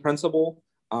the same principle.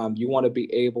 You want to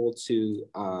be able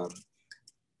to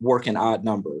work in odd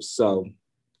numbers, so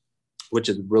which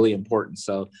is really important.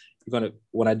 So you're going to,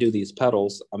 when I do these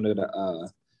petals, I'm going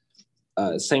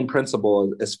to same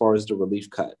principle as far as the relief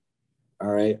cut. All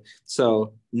right.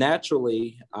 So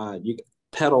naturally,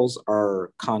 petals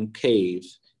are concave,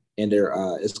 and they're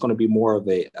it's going to be more of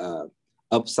a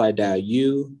upside down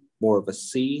U, more of a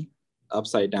C,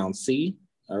 upside down C.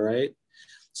 All right.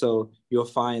 So you'll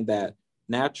find that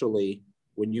naturally,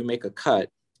 when you make a cut,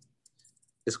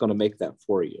 it's going to make that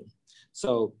for you.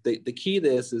 So the key to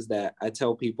this is that I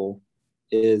tell people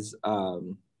is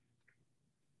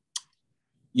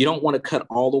you don't want to cut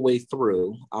all the way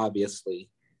through, obviously,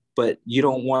 but you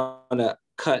don't want to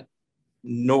cut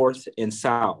north and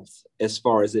south as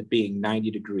far as it being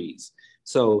 90 degrees.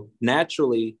 So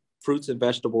naturally, fruits and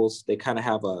vegetables, they kind of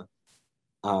have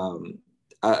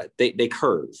they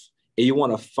curve. And you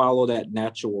want to follow that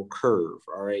natural curve,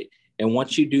 all right? And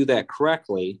once you do that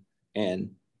correctly,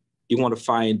 and you want to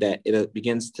find that it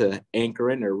begins to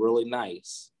anchor in there really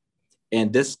nice.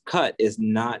 And this cut is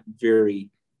not very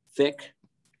thick,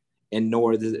 and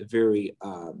nor is it very,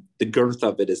 the girth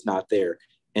of it is not there.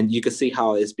 And you can see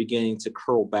how it's beginning to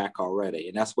curl back already.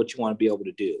 And that's what you want to be able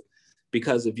to do.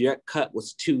 Because if your cut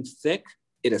was too thick,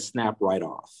 it'll snap right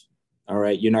off. All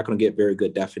right, you're not going to get very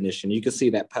good definition. You can see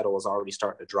that petal is already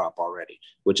starting to drop already,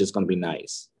 which is going to be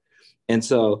nice. And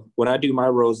so when I do my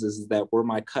roses, is that where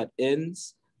my cut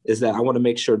ends, is that I want to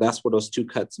make sure that's where those two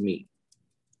cuts meet.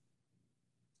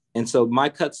 And so my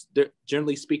cuts,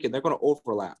 generally speaking, they're going to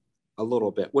overlap a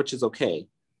little bit, which is okay.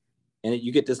 And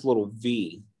you get this little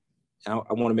V. I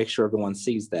want to make sure everyone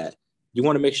sees that. You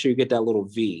want to make sure you get that little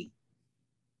V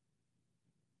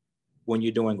when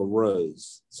you're doing a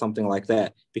rose, something like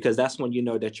that, because that's when you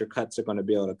know that your cuts are going to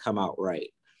be able to come out right.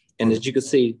 And as you can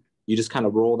see, you just kind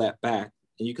of roll that back,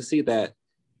 and you can see that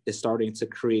it's starting to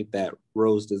create that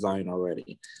rose design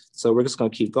already. So we're just going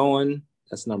to keep going.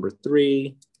 That's number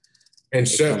 3. And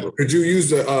Chef, could you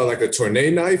use like a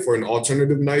tournée knife or an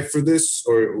alternative knife for this?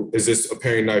 Or is this a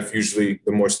paring knife usually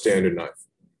the more standard knife?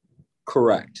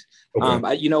 Correct.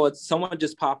 Okay. You know what? Someone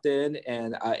just popped in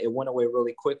and it went away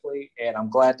really quickly. And I'm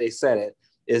glad they said it,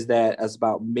 is that it's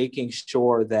about making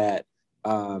sure that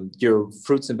your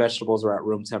fruits and vegetables are at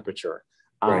room temperature.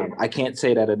 Right. I can't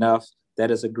say that enough.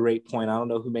 That is a great point. I don't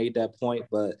know who made that point,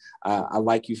 but I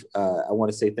like you. I want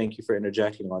to say thank you for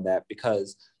interjecting on that,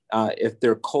 because if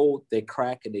they're cold, they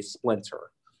crack and they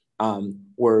splinter,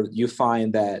 where you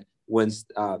find that when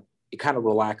it kind of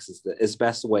relaxes, it's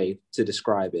best way to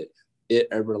describe it. It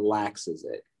relaxes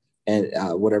it, and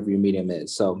whatever your medium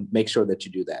is. So make sure that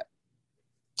you do that.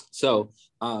 So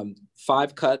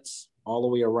 5 cuts all the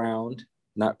way around,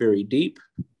 not very deep.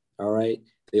 All right.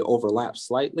 They overlap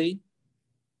slightly.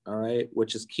 All right,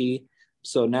 which is key.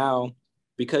 So now,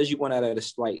 because you went out at a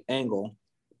slight angle,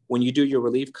 when you do your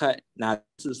relief cut, now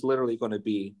this is literally going to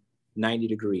be 90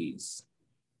 degrees.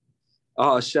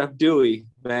 Oh, Chef Dewey,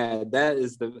 man, that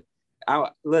is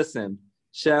listen,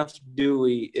 Chef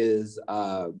Dewey is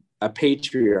a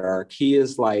patriarch. He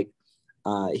is like,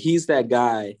 he's that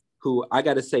guy who I'm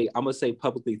going to say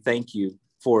publicly thank you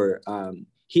for,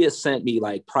 he has sent me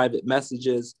like private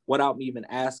messages without me even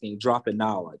asking, dropping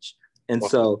knowledge. And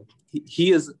so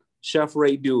he is Chef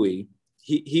Ray Dewey,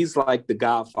 he's like the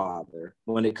godfather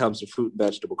when it comes to fruit and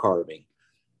vegetable carving.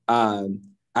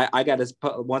 I got to,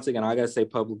 once again, I got to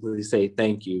publicly say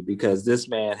thank you, because this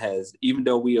man has, even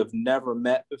though we have never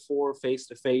met before face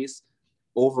to face,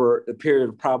 over a period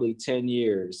of probably 10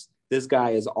 years, this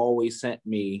guy has always sent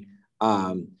me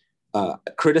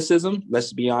criticism,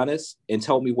 let's be honest, and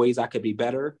told me ways I could be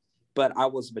better. But I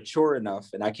was mature enough,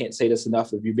 and I can't say this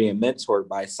enough if you're being mentored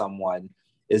by someone,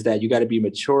 is that you got to be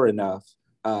mature enough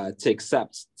to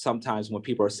accept sometimes when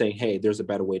people are saying, hey, there's a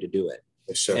better way to do it.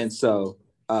 Sure. And so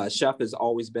Chef has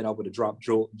always been able to drop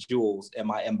jewels in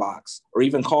my inbox, or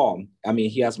even call him. I mean,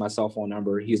 he has my cell phone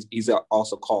number. He's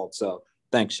also called. So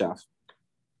thanks, Chef.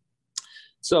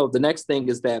 So the next thing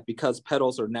is that because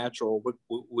petals are natural,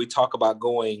 we talk about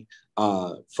going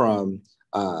from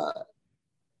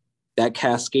that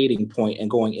cascading point and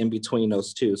going in between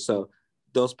those two. So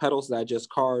those petals that I just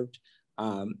carved,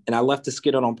 and I left the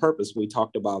skid on purpose. We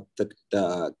talked about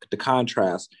the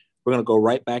contrast. We're going to go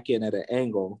right back in at an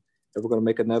angle, and we're going to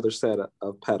make another set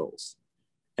of petals.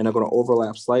 And they're going to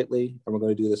overlap slightly, and we're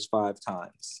going to do this 5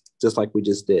 times, just like we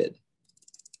just did.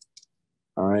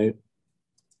 All right.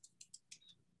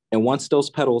 And once those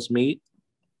petals meet,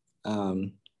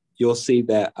 you'll see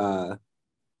that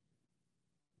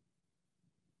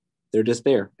they're just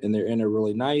there, and they're in there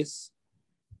really nice,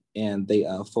 and they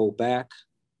fold back.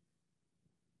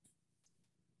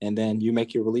 And then you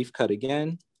make your relief cut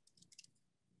again.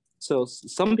 So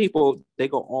some people, they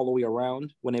go all the way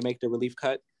around when they make the relief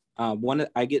cut. When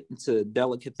I get into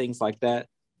delicate things like that,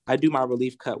 I do my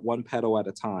relief cut 1 petal at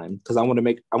a time, because I want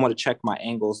to check my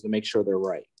angles to make sure they're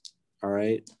right. All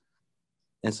right.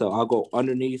 And so I'll go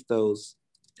underneath those,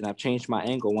 and I've changed my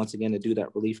angle once again to do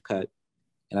that relief cut.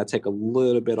 And I take a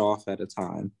little bit off at a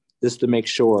time, just to make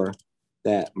sure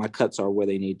that my cuts are where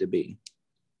they need to be.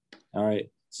 All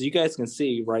right. So you guys can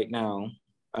see right now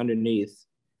underneath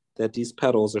that these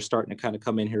petals are starting to kind of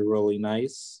come in here really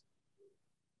nice.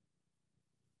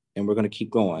 And we're going to keep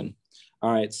going.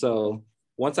 All right. So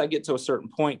once I get to a certain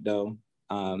point though,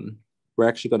 we're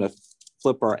actually going to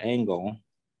flip our angle.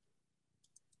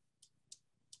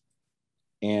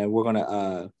 And we're going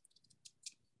to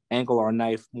angle our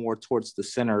knife more towards the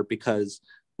center, because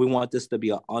we want this to be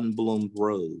an unbloomed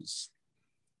rose.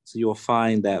 So you'll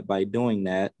find that by doing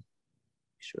that,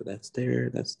 sure that's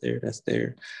there, that's there, that's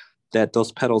there, that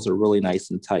those petals are really nice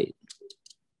and tight.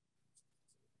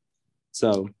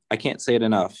 So I can't say it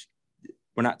enough.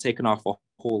 We're not taking off a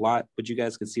whole lot, but you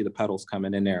guys can see the petals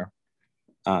coming in there.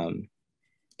 And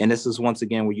this is once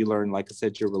again where you learn, like I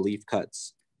said, your relief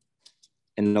cuts.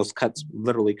 And those cuts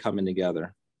literally coming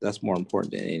together. That's more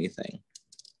important than anything.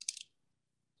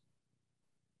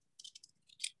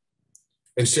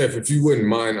 And Chef, if you wouldn't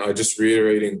mind just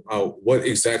reiterating, what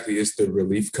exactly is the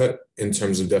relief cut in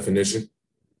terms of definition?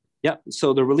 Yeah,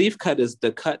 so the relief cut is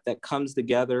the cut that comes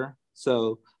together.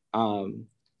 So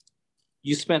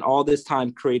you spent all this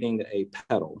time creating a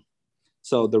petal.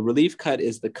 So the relief cut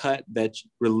is the cut that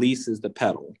releases the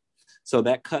petal. So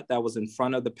that cut that was in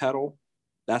front of the petal,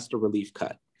 that's the relief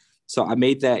cut. So I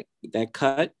made that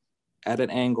cut at an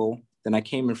angle, then I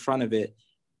came in front of it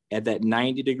at that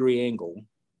 90-degree angle,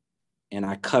 and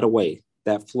I cut away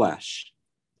that flesh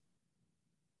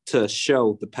to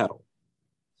show the petal.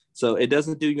 So it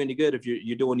doesn't do you any good if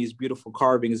you're doing these beautiful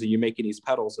carvings and you're making these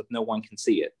petals if no one can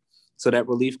see it. So that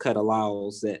relief cut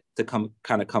allows it to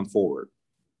come forward.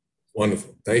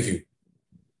 Wonderful, thank you.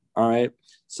 All right,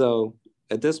 so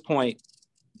at this point,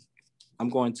 I'm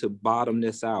going to bottom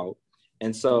this out.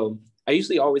 And so I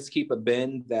usually always keep a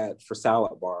bin that for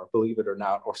salad bar, believe it or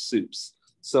not, or soups.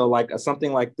 So like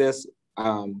something like this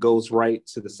goes right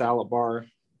to the salad bar,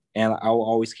 and I will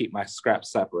always keep my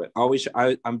scraps separate.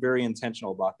 I'm very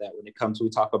intentional about that when it comes, we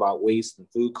talk about waste and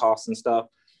food costs and stuff,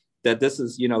 that this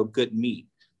is, good meat.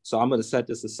 So I'm going to set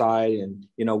this aside, and,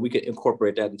 we could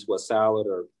incorporate that into a salad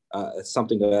or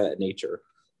something of that nature.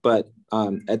 But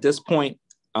at this point,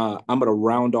 I'm going to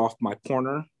round off my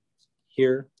corner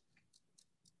here.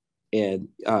 And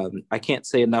I can't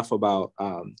say enough about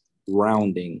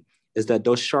rounding, is that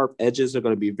those sharp edges are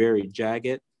going to be very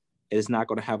jagged. It is not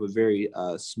going to have a very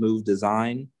smooth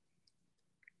design.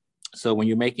 So when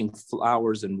you're making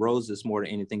flowers and roses more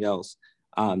than anything else,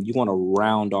 you want to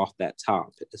round off that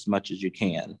top as much as you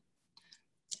can.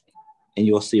 And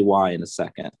you'll see why in a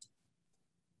second.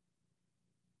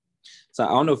 So I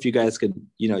don't know if you guys could,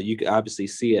 you can obviously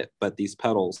see it, but these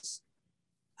petals,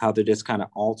 how they just kind of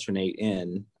alternate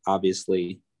in,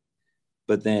 obviously.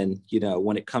 But then,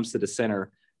 when it comes to the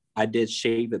center, I did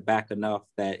shave it back enough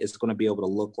that it's going to be able to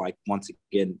look like, once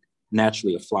again,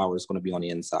 naturally a flower is going to be on the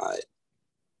inside.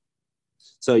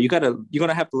 So you're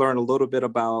gonna have to learn a little bit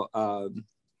about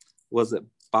was it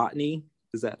botany?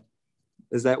 Is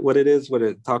that what it is? What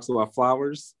it talks about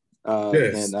flowers?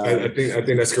 Yes, I think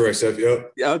that's correct, Chef.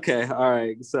 Yep. Okay, all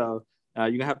right. So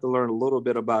you're gonna have to learn a little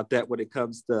bit about that when it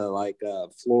comes to like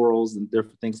florals and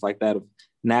different things like that. Of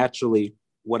naturally,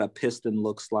 what a piston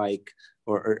looks like,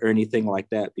 or anything like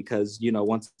that, because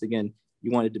once again,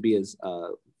 you want it to be as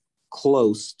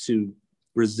close to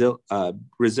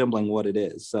resembling what it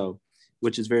is. So,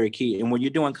 which is very key. And when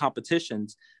you're doing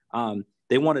competitions,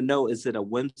 they want to know, is it a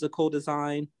whimsical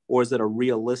design or is it a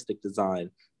realistic design?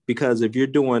 Because if you're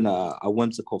doing a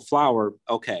whimsical flower,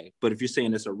 okay, but if you're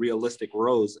saying it's a realistic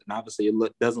rose, and obviously it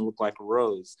doesn't look like a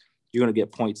rose, you're going to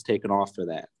get points taken off for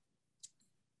that.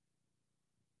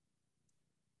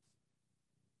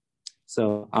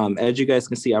 So as you guys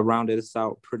can see, I rounded this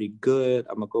out pretty good.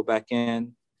 I'm going to go back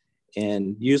in,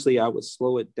 and usually I would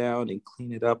slow it down and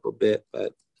clean it up a bit,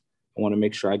 but I want to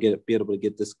make sure I be able to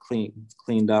get this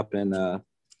cleaned up and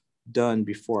done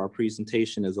before our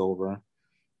presentation is over.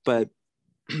 But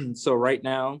so right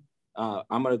now,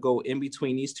 I'm going to go in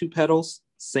between these two petals,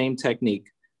 same technique,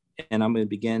 and I'm going to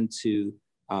begin to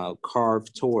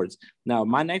carve towards. Now,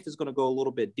 my knife is going to go a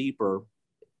little bit deeper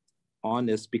on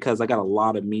this because I got a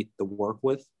lot of meat to work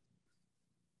with.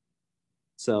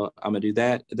 So I'm going to do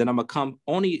that. And then I'm going to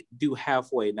only do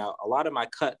halfway. Now, a lot of my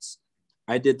cuts,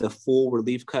 I did the full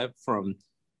relief cut from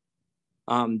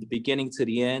the beginning to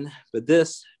the end. But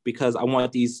this, because I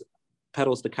want these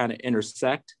petals to kind of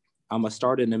intersect, I'm going to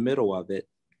start in the middle of it.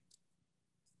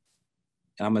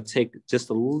 And I'm going to take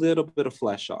just a little bit of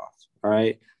flesh off. All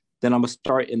right. Then I'm going to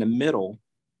start in the middle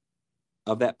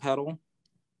of that petal.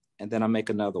 And then I make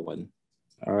another one.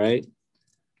 All right.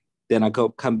 Then I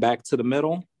come back to the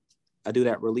middle. I do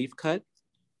that relief cut,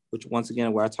 which once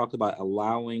again, where I talked about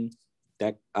allowing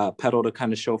that petal to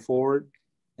kind of show forward.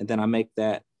 And then I make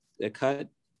that cut,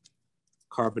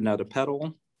 carve another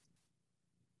petal.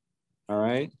 All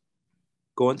right.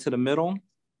 Go into the middle,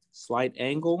 slight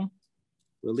angle,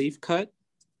 relief cut,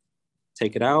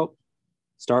 take it out,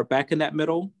 start back in that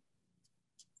middle,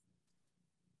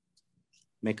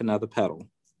 make another petal.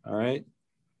 All right.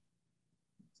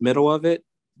 Middle of it,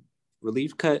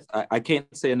 relief cut. I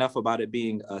can't say enough about it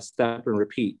being a step and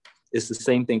repeat. It's the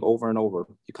same thing over and over.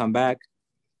 You come back,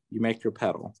 you make your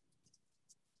petal.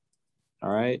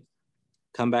 All right.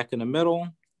 Come back in the middle,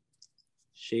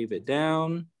 shave it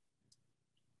down,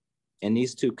 and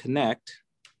these two connect.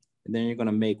 And then you're going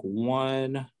to make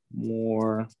one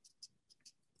more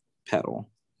petal.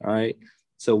 All right.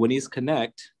 So when these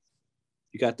connect,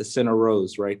 you got the center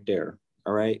rose right there.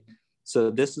 All right.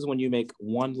 So this is when you make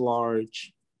one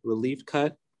large relief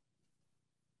cut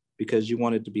because you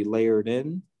want it to be layered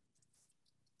in.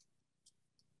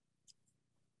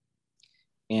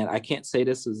 And I can't say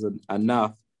this is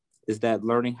enough, is that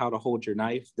learning how to hold your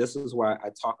knife. This is why I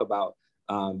talk about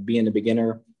being a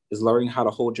beginner, is learning how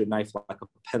to hold your knife like a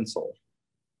pencil.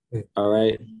 All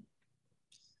right.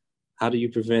 How do you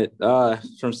prevent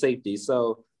from safety?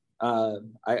 So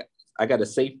I got a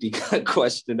safety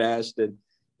question, Ashton.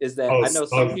 Is that I know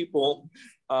some people,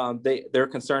 they're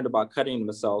concerned about cutting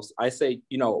themselves. I say,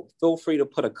 feel free to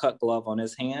put a cut glove on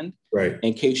his hand, right,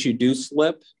 in case you do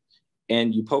slip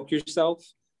and you poke yourself.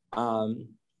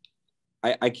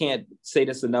 I can't say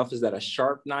this enough, is that a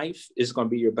sharp knife is going to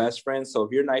be your best friend. So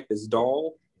if your knife is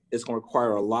dull, it's going to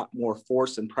require a lot more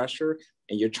force and pressure,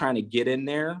 and you're trying to get in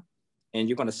there and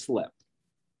you're going to slip,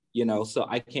 so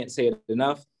I can't say it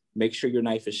enough. Make sure your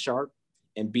knife is sharp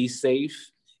and be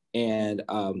safe. And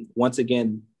once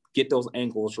again, get those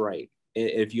angles right.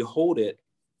 If you hold it,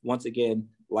 once again,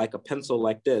 like a pencil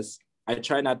like this, I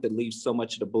try not to leave so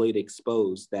much of the blade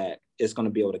exposed that it's going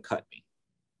to be able to cut me.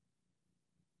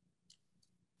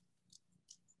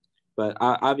 But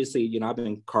obviously, I've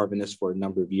been carving this for a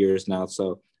number of years now,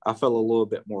 so I feel a little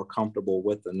bit more comfortable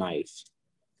with the knife.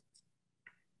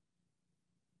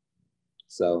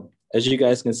 So as you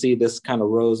guys can see, this kind of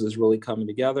rose is really coming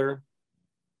together.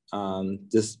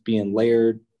 This being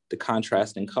layered, the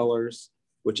contrasting colors,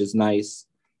 which is nice.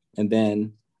 And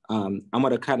then I'm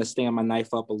going to kind of stand my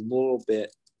knife up a little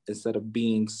bit instead of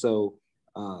being so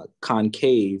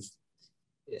concave,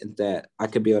 that I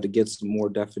could be able to get some more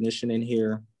definition in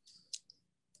here.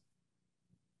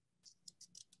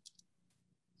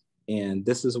 And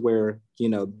this is where,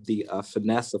 the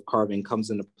finesse of carving comes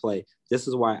into play. This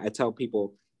is why I tell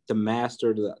people to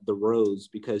master the rose,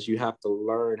 because you have to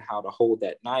learn how to hold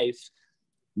that knife,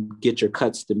 get your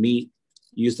cuts to meet,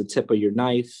 use the tip of your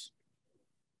knife,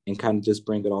 and kind of just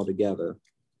bring it all together.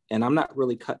 And I'm not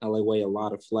really cutting away a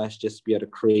lot of flesh just to be able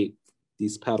to create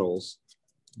these petals,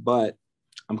 but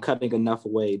I'm cutting enough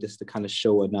away just to kind of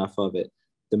show enough of it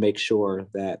to make sure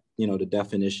that, you know, the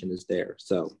definition is there.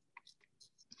 So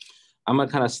I'm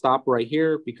gonna kind of stop right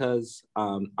here because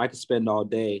I could spend all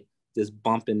day just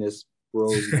bumping this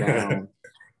rose brown,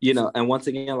 you know, and once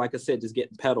again, like I said, just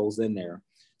getting petals in there.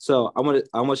 So I'm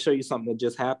gonna show you something that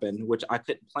just happened, which I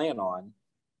couldn't plan on,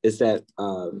 is that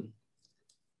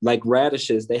like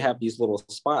radishes, they have these little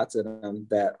spots in them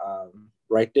that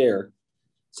right there.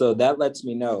 So that lets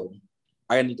me know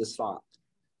I need to stop,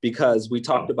 because we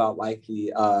talked about like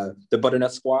the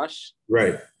butternut squash.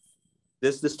 Right.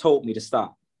 This told me to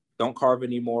stop. Don't carve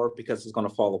anymore because it's going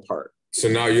to fall apart. So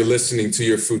now you're listening to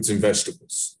your fruits and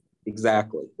vegetables.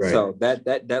 Exactly. Right. So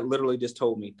that literally just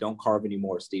told me, don't carve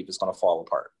anymore, Steve. It's going to fall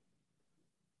apart.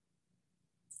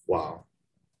 Wow.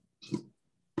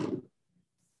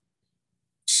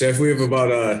 Chef, we have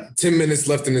about 10 minutes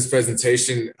left in this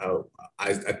presentation.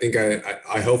 I think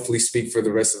I hopefully speak for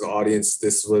the rest of the audience.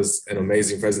 This was an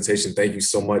amazing presentation. Thank you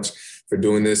so much for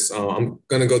doing this. I'm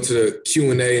going to go to the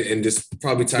Q&A and just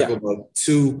probably tackle about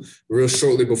two real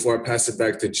shortly before I pass it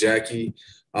back to Jackie.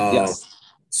 Yes.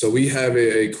 So we have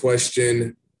a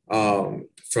question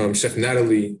from Chef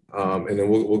Natalie, and then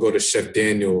we'll go to Chef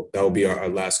Daniel. That will be our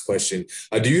last question.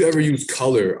 Do you ever use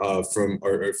color from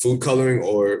or food coloring,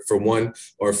 or for one,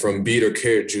 or from beet or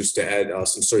carrot juice to add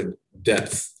some sort of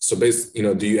depth? So basically, you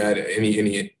know, do you add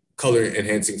any color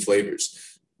enhancing flavors?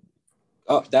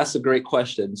 Oh, that's a great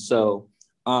question. So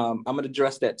I'm going to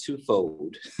address that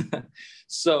twofold.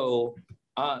 So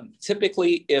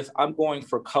typically, if I'm going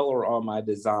for color on my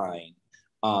design,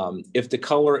 if the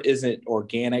color isn't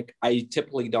organic, I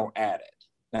typically don't add it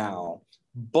now.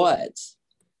 But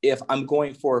if I'm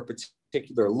going for a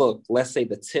particular look, let's say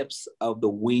the tips of the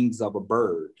wings of a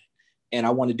bird, and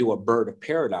I want to do a bird of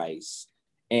paradise,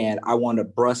 and I want to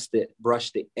brush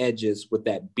the edges with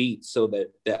that beet so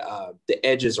that the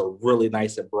edges are really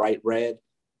nice and bright red,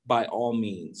 by all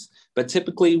means. But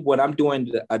typically when I'm doing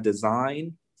a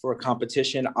design for a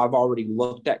competition, I've already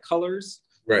looked at colors.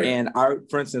 Right. And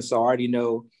for instance, I already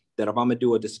know that if I'm gonna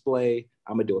do a display,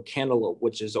 I'm gonna do a cantaloupe,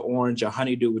 which is orange, a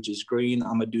honeydew, which is green.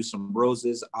 I'm gonna do some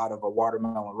roses out of a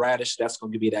watermelon radish. That's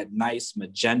gonna give you that nice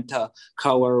magenta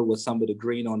color with some of the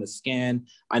green on the skin.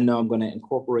 I know I'm gonna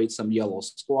incorporate some yellow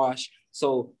squash.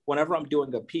 So whenever I'm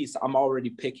doing a piece, I'm already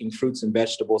picking fruits and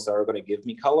vegetables that are gonna give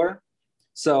me color.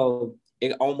 So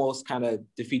it almost kind of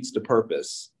defeats the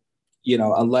purpose, you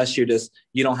know, unless you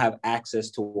don't have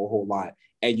access to a whole lot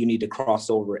and you need to cross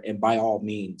over. And by all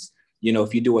means, you know,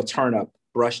 if you do a turnip,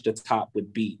 brush the top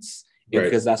with beets, right,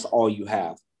 because that's all you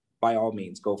have. By all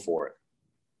means, go for it.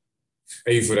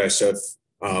 Thank you for that, Chef.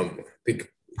 I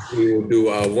think we'll do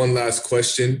one last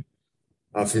question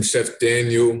from Chef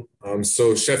Daniel.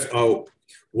 So, Chef,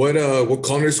 what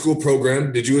culinary school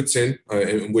program did you attend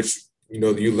in which, you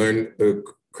know, you learned the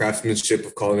craftsmanship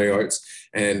of culinary arts,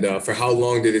 and for how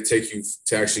long did it take you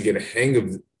to actually get a hang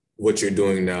of what you're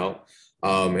doing now?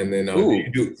 And then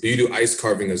do you do ice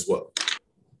carving as well?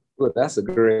 Well, that's a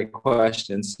great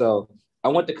question. So I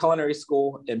went to culinary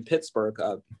school in Pittsburgh,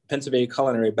 Pennsylvania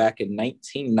Culinary, back in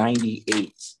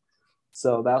 1998.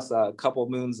 So that's a couple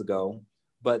of moons ago.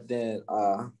 But then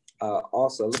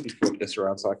also, let me flip this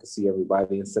around so I can see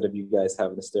everybody instead of you guys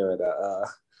having to stare at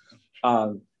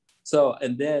so,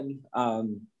 and then,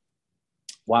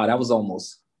 wow, that was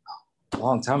almost a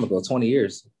long time ago, 20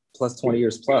 years. Plus 20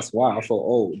 years plus. Wow, I feel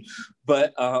old.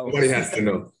 But nobody has to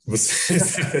know.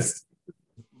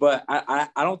 But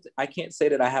I can't say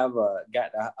that I have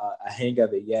got a hang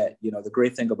of it yet. You know, the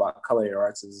great thing about culinary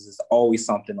arts is it's always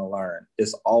something to learn.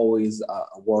 It's always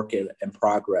a work in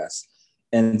progress.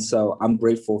 And so I'm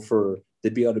grateful to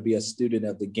be able to be a student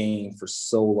of the game for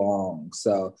so long.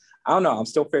 So I don't know, I'm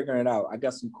still figuring it out. I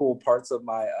got some cool parts of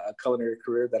my culinary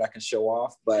career that I can show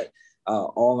off, but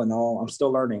all in all, I'm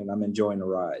still learning and I'm enjoying the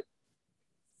ride.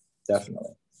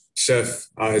 Definitely. Chef,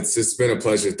 it's been a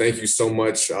pleasure. Thank you so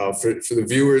much. For the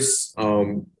viewers,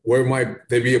 where might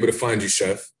they be able to find you,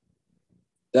 Chef?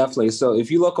 Definitely. So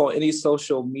if you look on any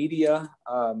social media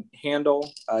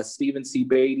handle, Stephan C.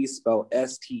 Baity, spelled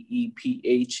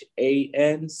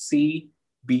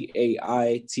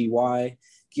STEPHANCBAITY.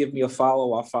 Give me a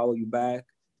follow. I'll follow you back.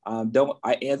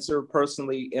 I answer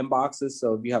personally inboxes.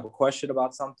 So if you have a question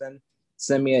about something,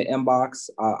 send me an inbox.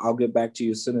 I'll get back to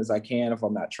you as soon as I can if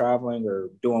I'm not traveling or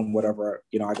doing whatever,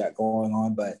 you know, I got going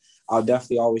on, but I'll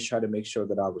definitely always try to make sure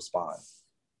that I respond.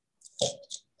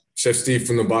 Chef Steve,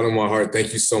 from the bottom of my heart,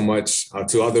 thank you so much.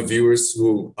 To all the viewers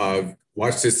who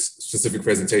watched this specific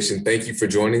presentation, thank you for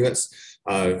joining us.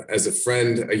 As a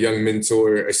friend, a young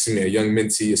mentor, excuse me, a young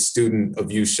mentee, a student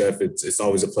of you, Chef, it's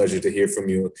always a pleasure to hear from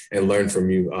you and learn from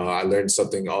you. I learned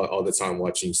something all the time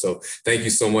watching you. So thank you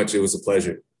so much. It was a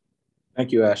pleasure.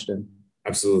 Thank you, Ashton.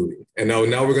 Absolutely. And now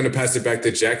we're going to pass it back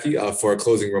to Jackie for our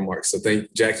closing remarks. So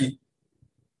thank Jackie.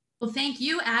 Well, thank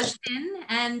you, Ashton,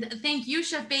 and thank you,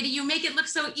 Chef Baity. You make it look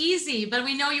so easy, but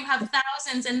we know you have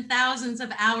thousands and thousands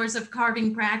of hours of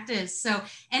carving practice. So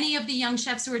any of the young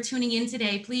chefs who are tuning in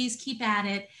today, please keep at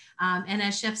it. And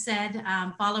as Chef said,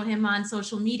 follow him on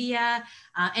social media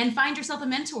and find yourself a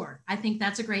mentor. I think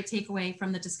that's a great takeaway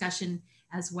from the discussion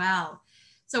as well.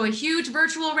 So a huge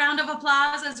virtual round of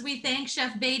applause as we thank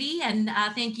Chef Baity, and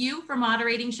thank you for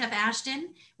moderating Chef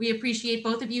Ashton. We appreciate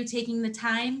both of you taking the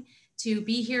time to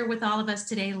be here with all of us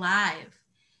today live.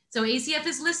 So ACF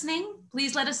is listening.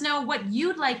 Please let us know what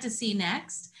you'd like to see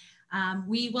next.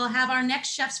 We will have our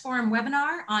next ChefsForum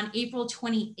webinar on April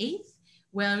 28th,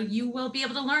 where you will be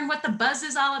able to learn what the buzz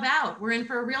is all about. We're in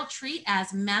for a real treat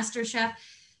as Master Chef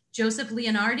Joseph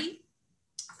Leonardi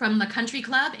from the Country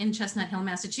Club in Chestnut Hill,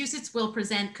 Massachusetts, will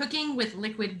present Cooking with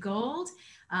Liquid Gold,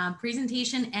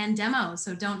 presentation and demo.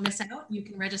 So don't miss out. You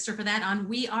can register for that on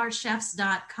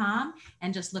wearechefs.com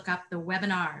and just look up the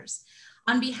webinars.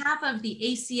 On behalf of the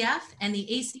ACF and the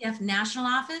ACF National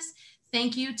Office,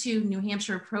 thank you to New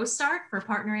Hampshire ProStart for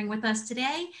partnering with us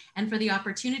today and for the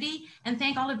opportunity. And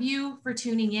thank all of you for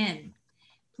tuning in.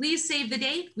 Please save the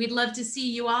date. We'd love to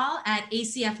see you all at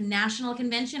ACF National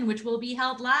Convention, which will be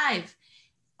held live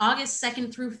August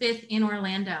 2nd through 5th in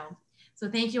Orlando. So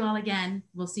thank you all again.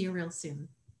 We'll see you real soon.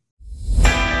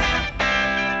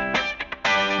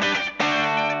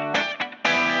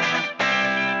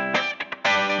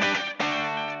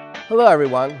 Hello,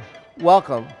 everyone.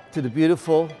 Welcome to the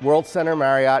beautiful World Center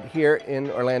Marriott here in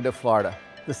Orlando, Florida,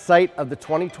 the site of the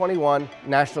 2021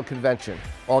 National Convention,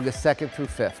 August 2nd through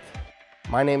 5th.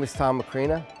 My name is Tom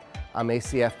Macrina. I'm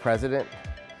ACF President,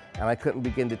 and I couldn't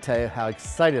begin to tell you how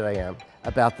excited I am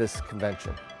about this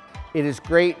convention. It is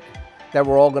great that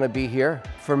we're all going to be here.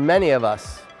 For many of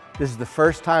us, this is the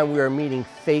first time we are meeting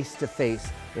face-to-face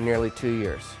in nearly 2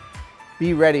 years.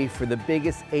 Be ready for the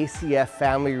biggest ACF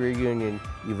family reunion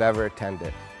you've ever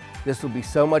attended. This will be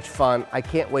so much fun. I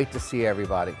can't wait to see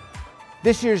everybody.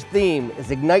 This year's theme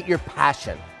is Ignite Your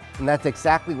Passion, and that's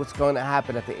exactly what's going to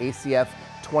happen at the ACF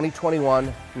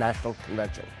 2021 National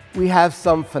Convention. We have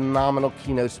some phenomenal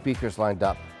keynote speakers lined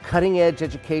up, cutting-edge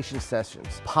education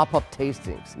sessions, pop-up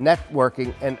tastings,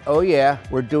 networking, and oh yeah,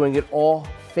 we're doing it all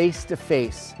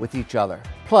face-to-face with each other.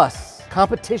 Plus,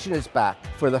 competition is back.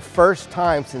 For the first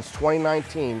time since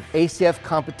 2019, ACF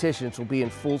competitions will be in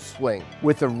full swing,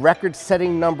 with a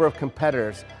record-setting number of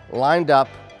competitors lined up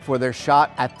for their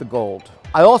shot at the gold.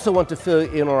 I also want to fill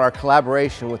you in on our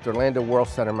collaboration with the Orlando World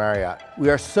Center Marriott. We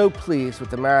are so pleased with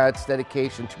the Marriott's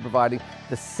dedication to providing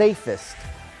the safest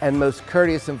and most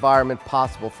courteous environment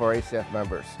possible for our ACF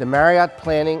members. The Marriott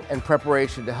planning and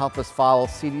preparation to help us follow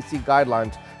CDC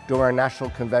guidelines during our national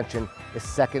convention is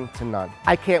second to none.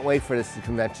 I can't wait for this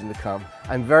convention to come.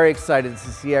 I'm very excited to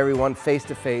see everyone face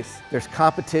to face. There's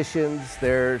competitions,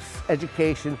 there's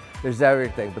education, there's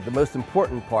everything, but the most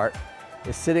important part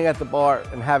is sitting at the bar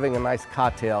and having a nice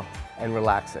cocktail and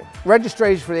relaxing.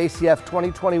 Registration for the ACF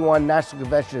 2021 National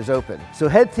Convention is open, so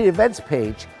head to the events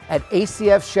page at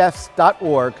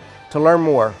acfchefs.org to learn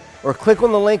more, or click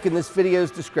on the link in this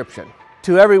video's description.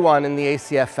 To everyone in the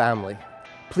ACF family,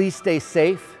 please stay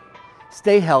safe,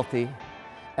 stay healthy,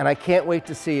 and I can't wait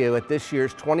to see you at this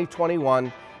year's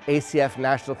 2021 ACF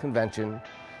National Convention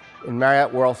in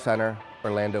Marriott World Center,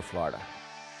 Orlando, Florida.